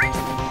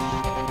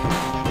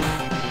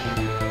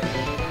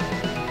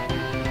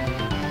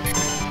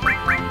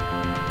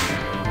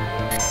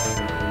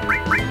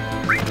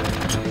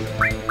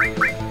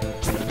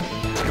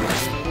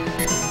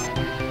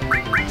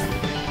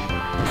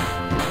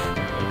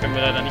 Können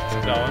wir leider nichts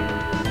klauen.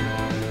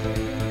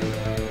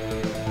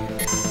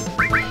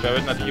 Der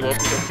wird natürlich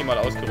überhaupt nicht optimal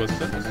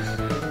ausgerüstet.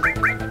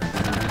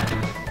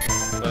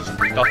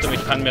 Ich dachte,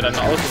 ich kann mir dann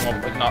aussuchen, ob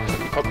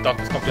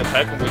es kommt der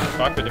Zeitpunkt, wo ich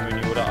gefragt werde im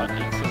Menü oder an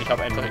X und ich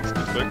habe einfach X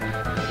gedrückt,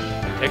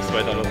 den Text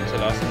weiterlaufen zu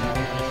lassen.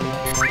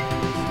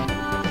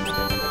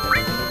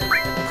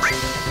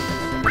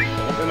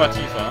 Auch immer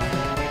tiefer.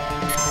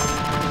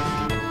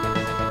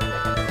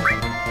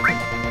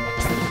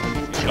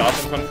 Sie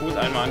schlafen konfus,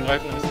 einmal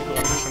angreifen, dann ist die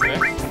Pyramide schon weg.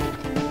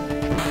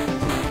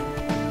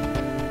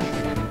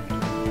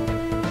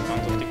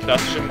 Machen es auf die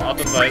klassische Art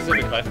und Weise,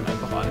 wir greifen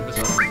einfach an, bis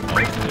er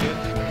aufdreht.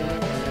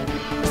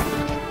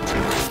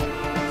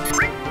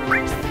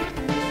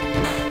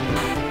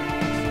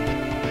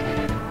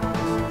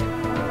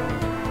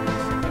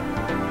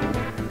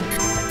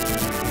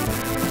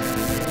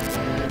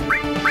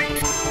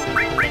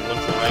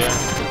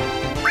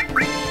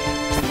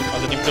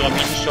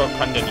 Pyramidenschock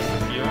kann der nicht so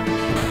viel.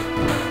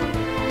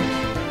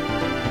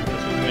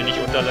 Das sind wir nicht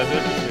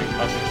unterlevelt, deswegen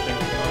passt das,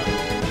 denke ich mal.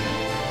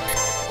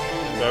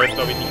 Da wird,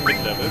 glaube ich, nicht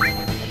mitlevelt.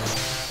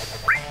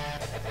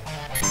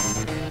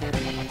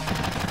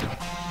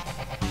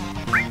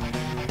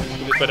 Das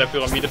Gute ist, bei der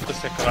Pyramide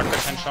frisst der Charakter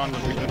keinen Schaden,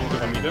 sondern nur die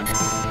Pyramide.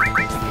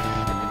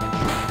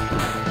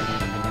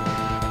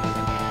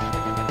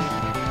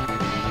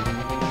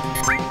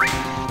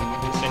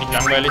 Ist ja nicht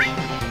langweilig.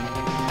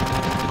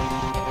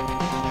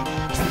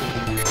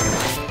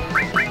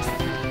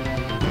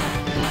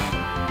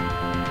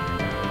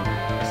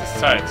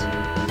 Zeit.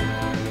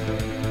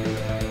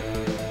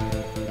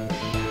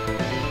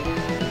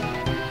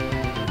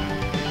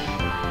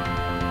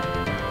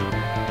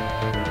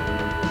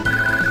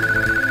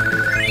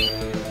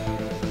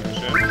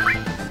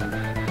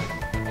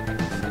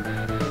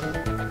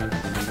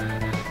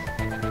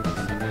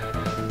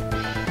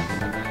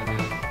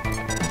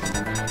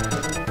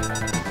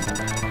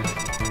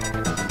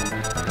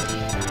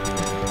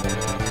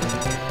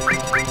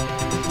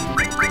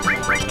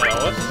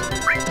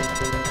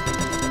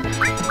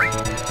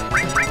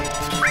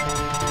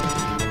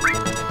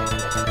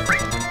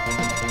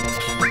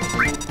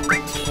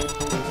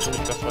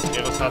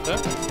 Hatte.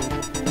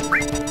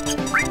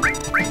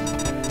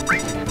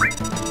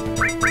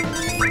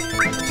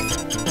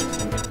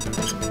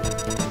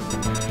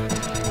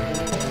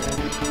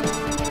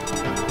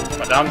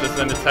 Verdammt, das ist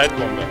eine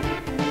Zeitbombe.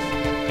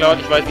 Cloud,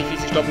 ich weiß nicht, wie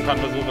ich sie stoppen kann,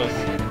 versuche es.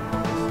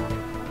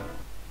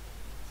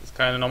 Das ist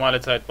keine normale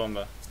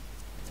Zeitbombe.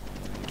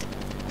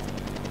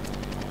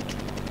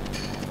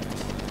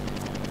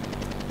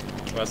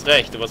 Du hast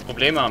recht, du wirst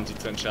Probleme haben, sie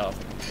zu entschärfen.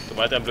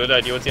 Sobald ein blöder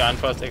Idiot sie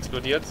anfasst,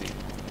 explodiert sie.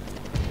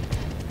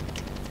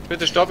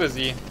 Bitte stoppe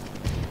sie.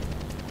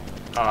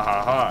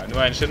 Hahaha,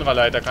 nur ein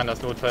Shinra-Leiter kann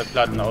das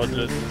Notfallplatten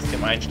auslösen,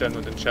 System einstellen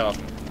und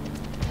entschärfen.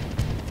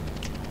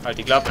 Halt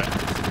die Klappe.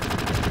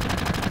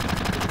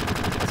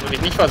 Das würde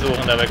ich nicht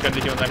versuchen, dabei könnte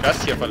ich unseren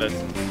Gast hier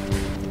verletzen.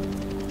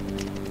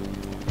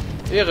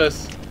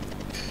 Iris.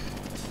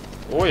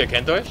 Oh, ihr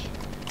kennt euch?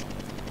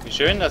 Wie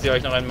schön, dass ihr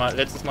euch noch ein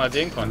letztes Mal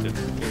sehen konntet.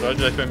 Ihr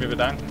solltet euch bei mir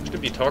bedanken.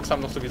 Stimmt, die Torks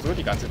haben doch sowieso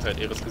die ganze Zeit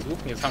Iris gesucht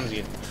und jetzt haben sie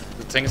ihn.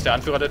 Zeng ist der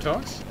Anführer der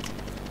Torks?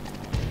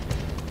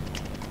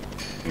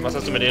 Was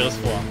hast du mit Iris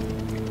vor?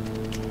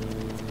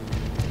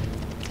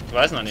 Ich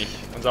weiß noch nicht.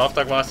 Unser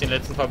Auftrag war es, den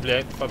letzten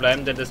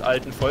Verbleibenden des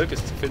alten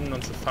Volkes zu finden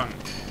und zu fangen.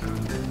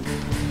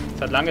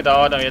 Es hat lange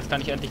gedauert, aber jetzt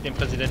kann ich endlich dem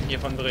Präsidenten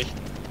hiervon berichten.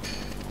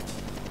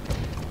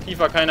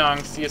 Tifa, keine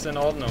Angst, sie ist in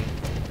Ordnung.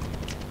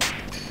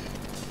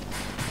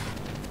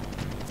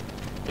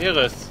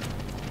 Iris,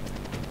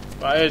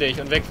 beeil dich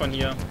und weg von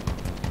hier.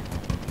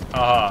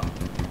 Aha.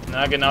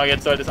 Na genau,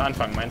 jetzt sollte es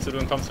anfangen. Meinst du,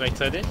 du kommst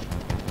rechtzeitig?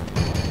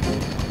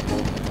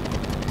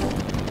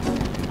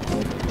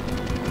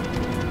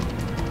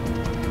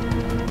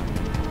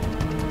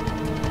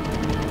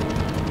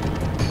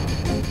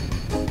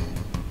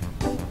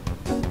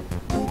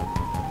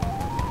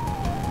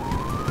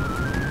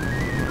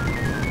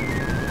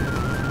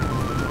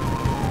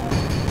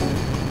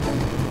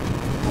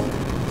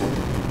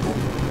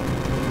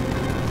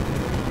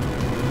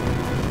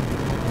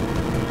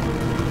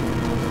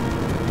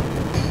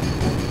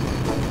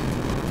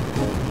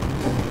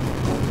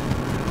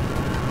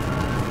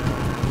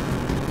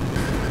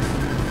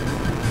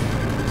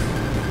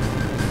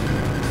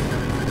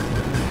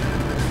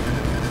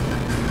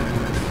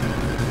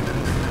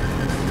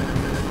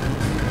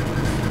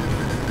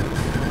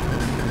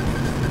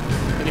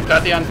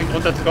 Platte anfängt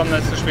runterzukommen,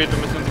 dann ist es zu spät, wir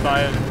müssen uns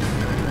beeilen.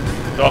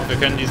 Doch, wir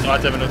können dieses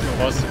Drahtseil benutzen,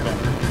 um rauszukommen.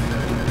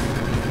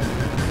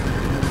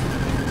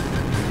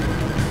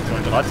 So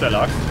ein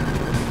Drahtseilakt.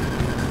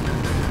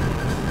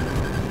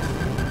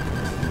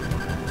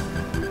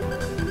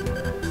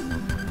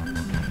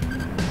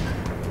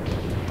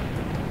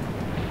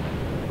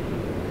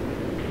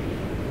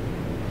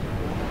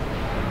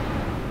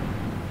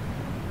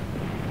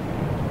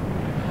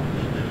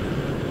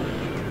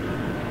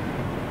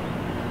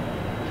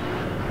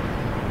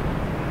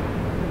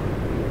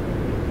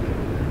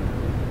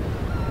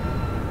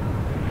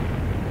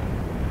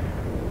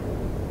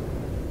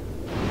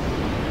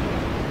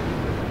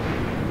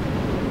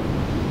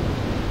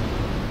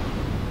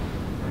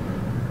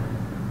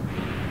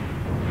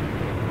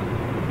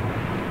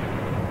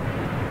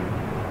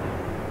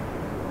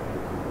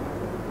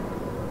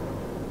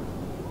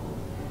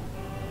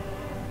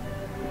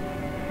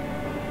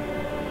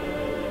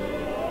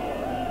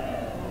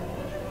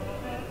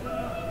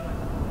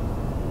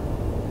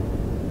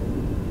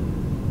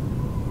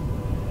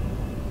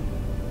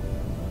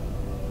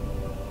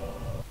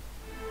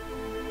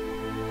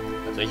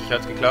 Tatsächlich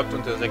hat es geklappt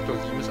und der Sektor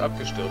 7 ist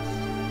abgestürzt.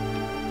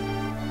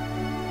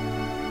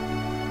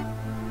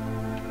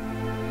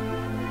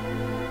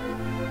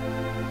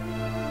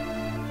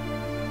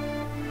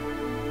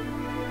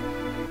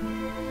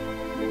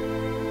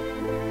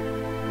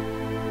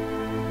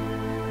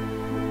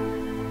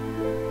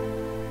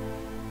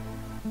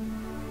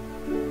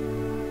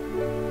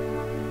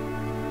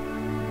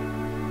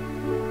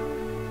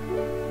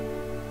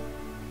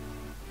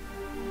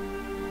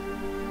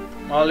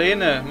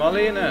 Marlene,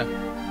 Marlene.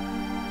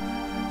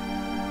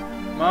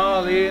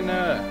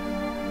 Marlene.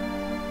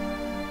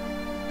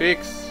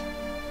 Bix.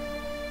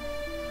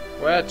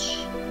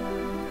 Wedge.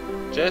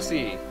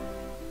 Jesse.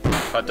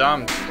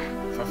 Verdammt.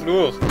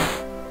 Verflucht.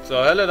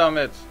 Zur Hölle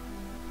damit.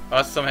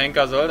 Was zum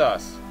Henker soll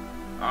das?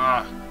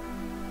 Ah.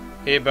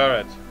 Hey,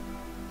 Barrett.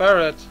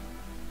 Barrett.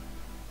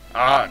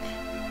 Arg.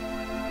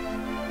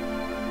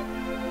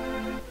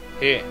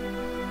 Hey.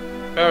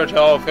 Barrett,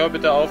 hör auf. Hör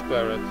bitte auf,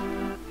 Barrett.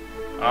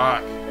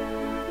 Arg.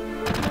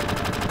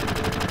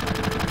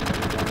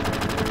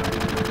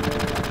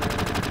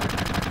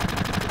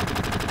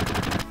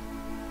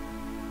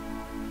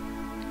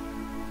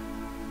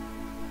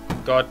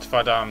 Gott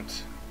verdammt.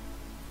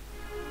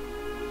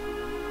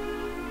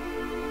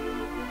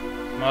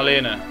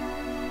 Marlene.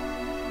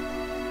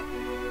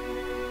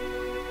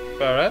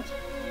 Barrett?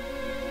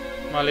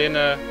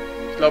 Marlene.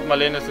 Ich glaube,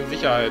 Marlene ist in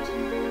Sicherheit.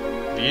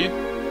 Wie?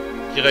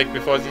 Direkt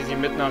bevor sie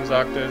mitnahm,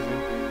 sagte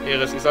sie,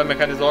 Iris, ich soll mir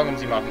keine Sorgen um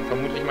sie machen.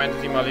 Vermutlich meinte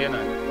sie Marlene.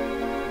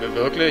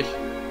 Wirklich?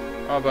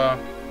 Aber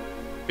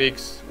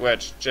Bix,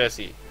 Wedge,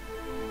 Jesse.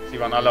 Sie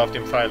waren alle auf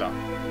dem Pfeiler.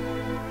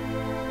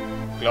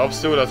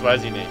 Glaubst du? Das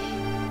weiß ich nicht.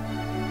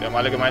 Wir haben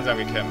alle gemeinsam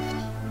gekämpft.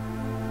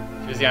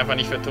 Ich will sie einfach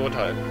nicht für tot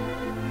halten.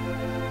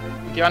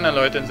 Und die anderen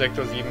Leute in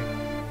Sektor 7?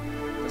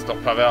 Das ist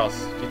doch pervers.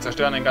 Die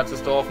zerstören ein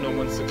ganzes Dorf, nur um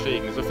uns zu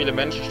kriegen. So viele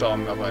Menschen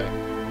starben dabei.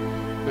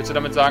 Willst du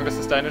damit sagen, dass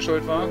es deine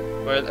Schuld war?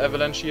 Weil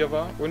Avalanche hier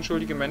war?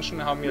 Unschuldige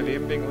Menschen haben ihr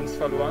Leben wegen uns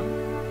verloren?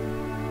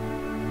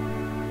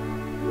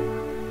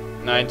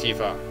 Nein,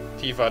 Tifa.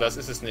 Tifa, das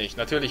ist es nicht.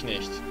 Natürlich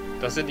nicht.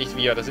 Das sind nicht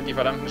wir. Das sind die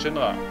verdammten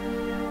Shinra.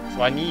 Es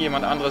war nie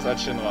jemand anderes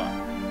als Shinra.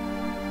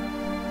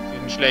 Sie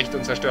sind schlecht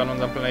und zerstören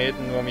unseren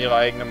Planeten, nur um ihre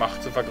eigene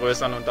Macht zu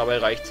vergrößern und dabei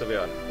reich zu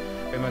werden.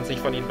 Wenn wir uns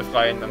nicht von ihnen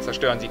befreien, dann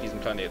zerstören sie diesen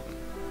Planeten.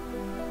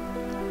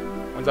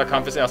 Unser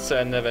Kampf ist erst zu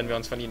Ende, wenn wir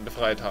uns von ihnen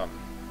befreit haben.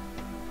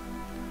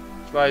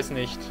 Ich weiß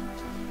nicht.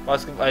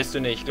 Was weißt du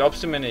nicht?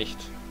 Glaubst du mir nicht?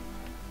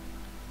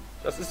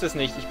 Das ist es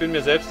nicht. Ich bin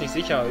mir selbst nicht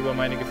sicher über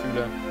meine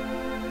Gefühle.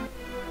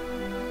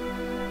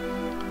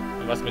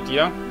 Und was mit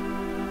dir?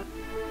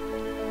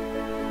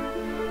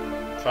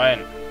 Fein.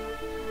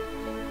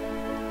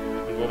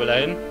 Und wo will er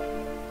hin?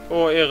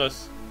 Oh,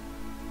 Iris.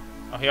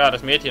 Ach ja,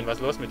 das Mädchen. Was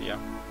ist los mit ihr?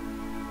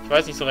 Ich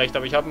weiß nicht so recht,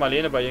 aber ich habe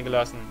Marlene bei ihr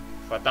gelassen.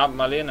 Verdammt,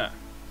 Marlene.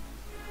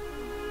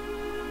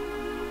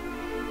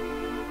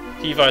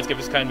 Tiefer, jetzt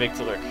gibt es keinen Weg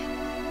zurück.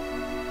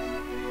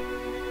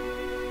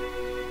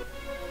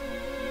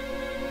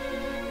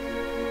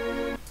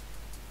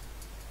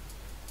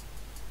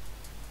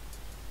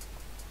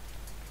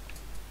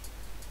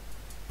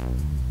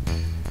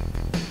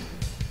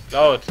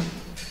 Laut.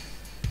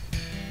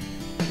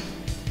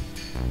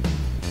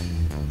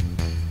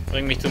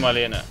 Bring mich zu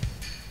Marlene.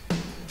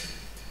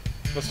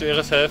 Musst du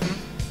Iris helfen?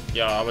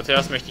 Ja, aber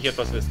zuerst möchte ich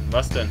etwas wissen.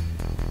 Was denn?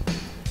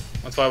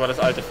 Und zwar über das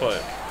alte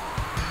Volk.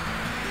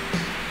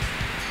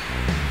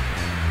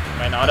 In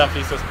meinen Adern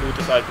fließt das Blut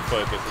des alten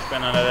Volkes. Ich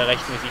bin einer der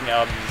rechtmäßigen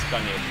Erben dieses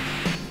Planeten.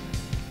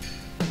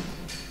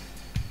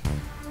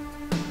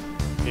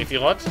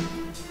 Sephiroth?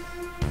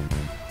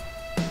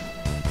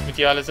 Mit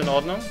dir alles in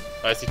Ordnung?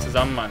 Reiß dich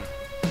zusammen, Mann.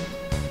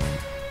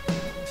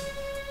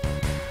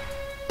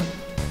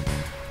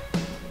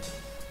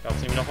 Gab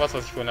es nämlich noch was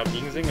ich vorhin habe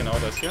liegen sehen? Genau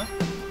das hier.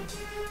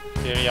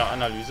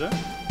 Serie-Analyse.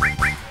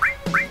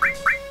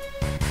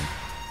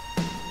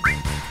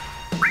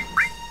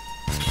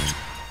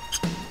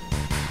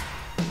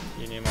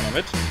 Die nehmen wir noch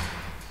mit.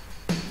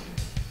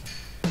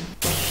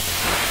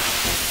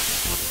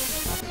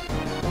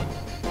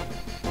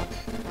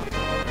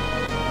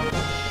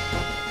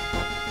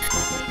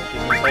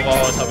 Diesen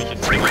Zauberhaus habe ich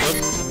jetzt nicht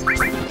benutzt.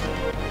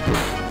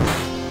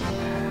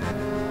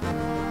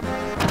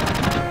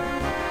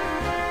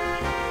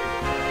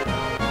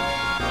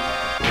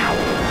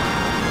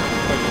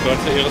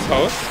 Zu ihres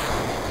Haus.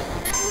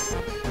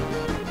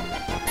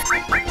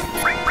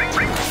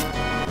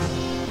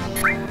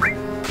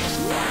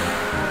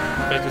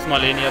 Vielleicht ist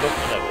Marlene ja doch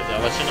gelevelt.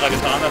 Ja, was Shinra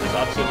getan hat, ist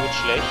absolut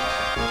schlecht.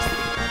 Das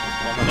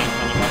braucht man denke ich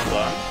mal niemand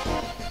sagen.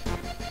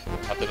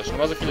 Hatte das schon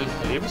mal so viele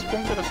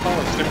Lebenspunkte, das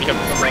Haus? Stimmt, ich habe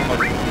das auch mal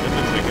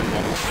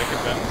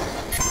weggebremst.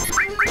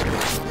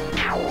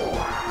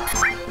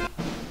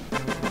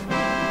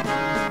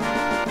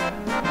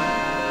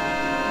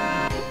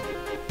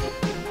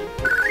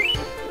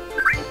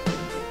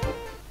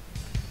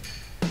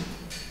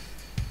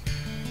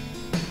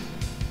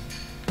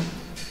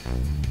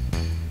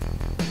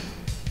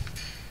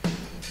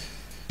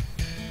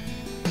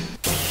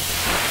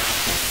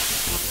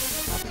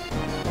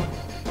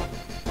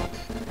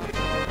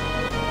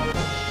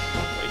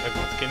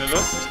 Keine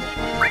Lust.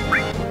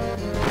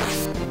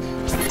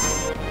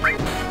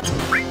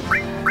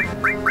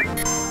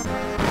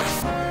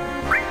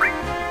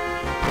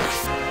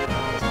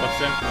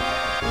 Trotzdem.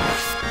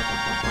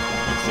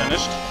 Ist ja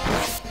nicht.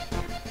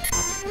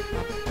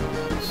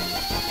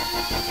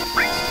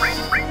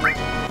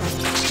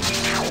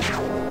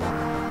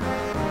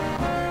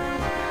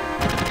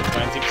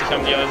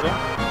 Haben die also?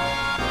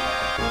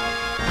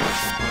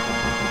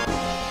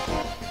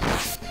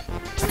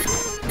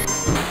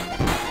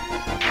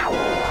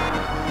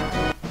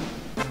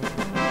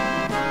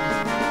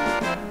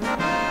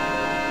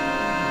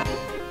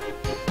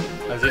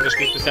 das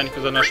Spiel ist bisher nicht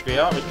besonders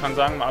schwer, aber ich kann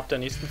sagen, mal ab der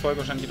nächsten Folge,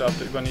 wahrscheinlich wieder ab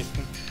der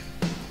übernächsten,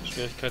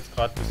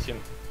 Schwierigkeitsgrad ein bisschen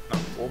nach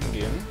oben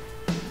gehen.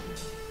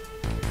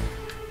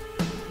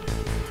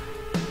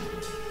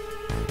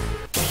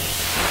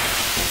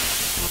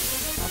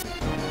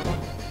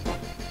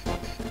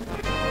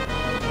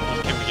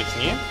 Ich kämpfe jetzt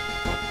nie.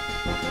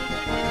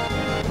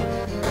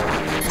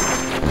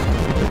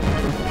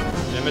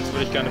 Limits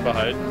würde ich gerne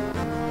behalten.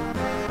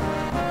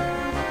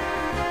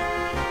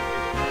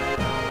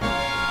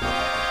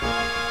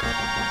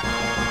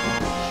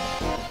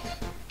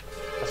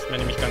 Passt mir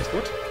nämlich ganz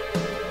gut.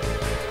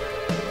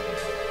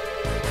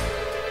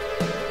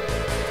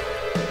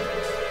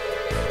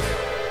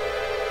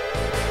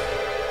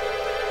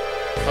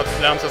 Trotz des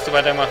Lärms hast du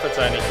weitergemacht, als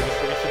sei nicht. Du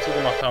musst wirklich viel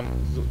zugemacht haben,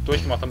 so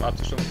durchgemacht haben,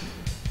 abzustimmen.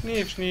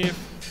 Schnief, schnief.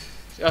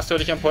 Erst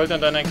hörte ich am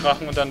Poltern, dann ein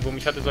Krachen und dann bumm.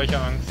 Ich hatte solche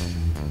Angst.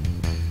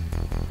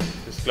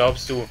 Das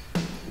glaubst du.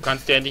 Du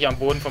kannst dir endlich am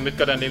Boden vom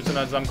Midgard dein Leben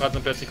zusammenkratzen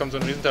und plötzlich kommt so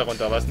ein Riesenteil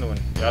runter. Was nun?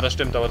 Ja, das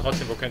stimmt, aber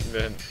trotzdem, wo könnten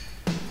wir hin?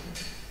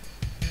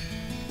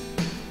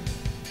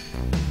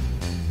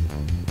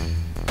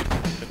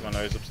 Ich werde mal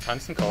neue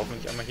Substanzen kaufen, wenn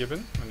ich einmal hier bin.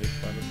 Und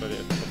jetzt bei der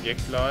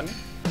Objektladen.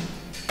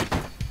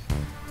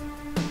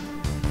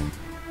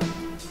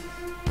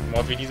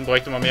 Mord wie diesen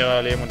bräuchte man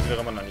mehrere Leben und es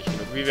wäre immer noch nicht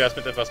genug. Wie wäre es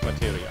mit etwas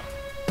Materie?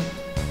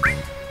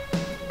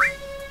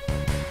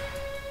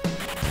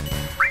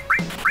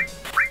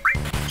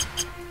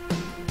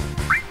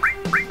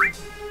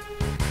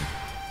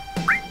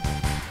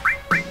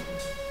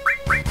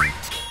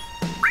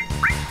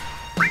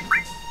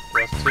 Du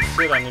hast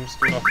Hitze, dann nimmst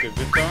du noch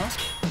Gewitter.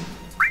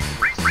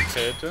 Du nimmst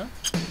Kälte.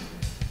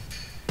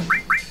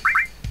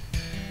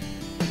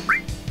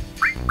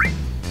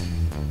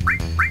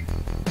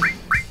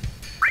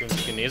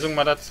 Genesung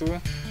mal dazu.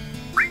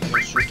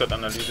 Statt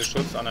Analyse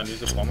Schutz.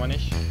 Analyse brauchen wir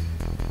nicht.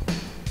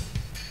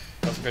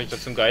 Also kann ich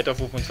dazu einen Guide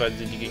aufrufen und zweitens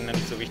sind die Gegner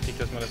nicht so wichtig,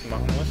 dass man das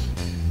machen muss.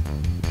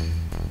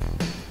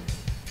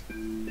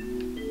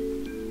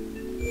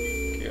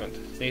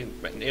 Okay,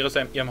 und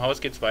in ihrem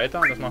Haus geht es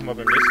weiter und das machen wir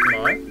beim nächsten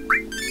Mal.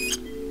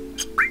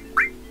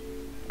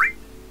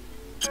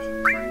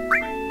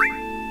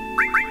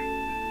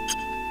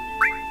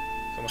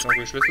 So, was noch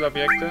für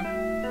Schlüsselobjekte?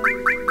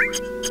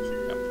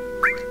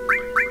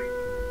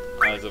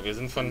 Also, wir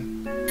sind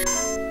von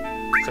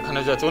zur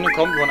Kanalisation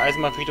gekommen, über den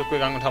Eisenbahnfriedhof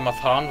gegangen und haben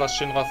erfahren, was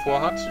Shinra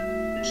vorhat.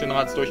 Shinra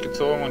hat es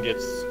durchgezogen und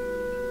jetzt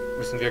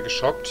müssen wir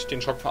geschockt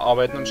den Schock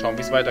verarbeiten und schauen,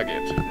 wie es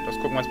weitergeht. Das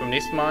gucken wir uns beim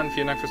nächsten Mal an.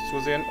 Vielen Dank fürs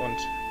Zusehen und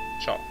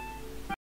ciao.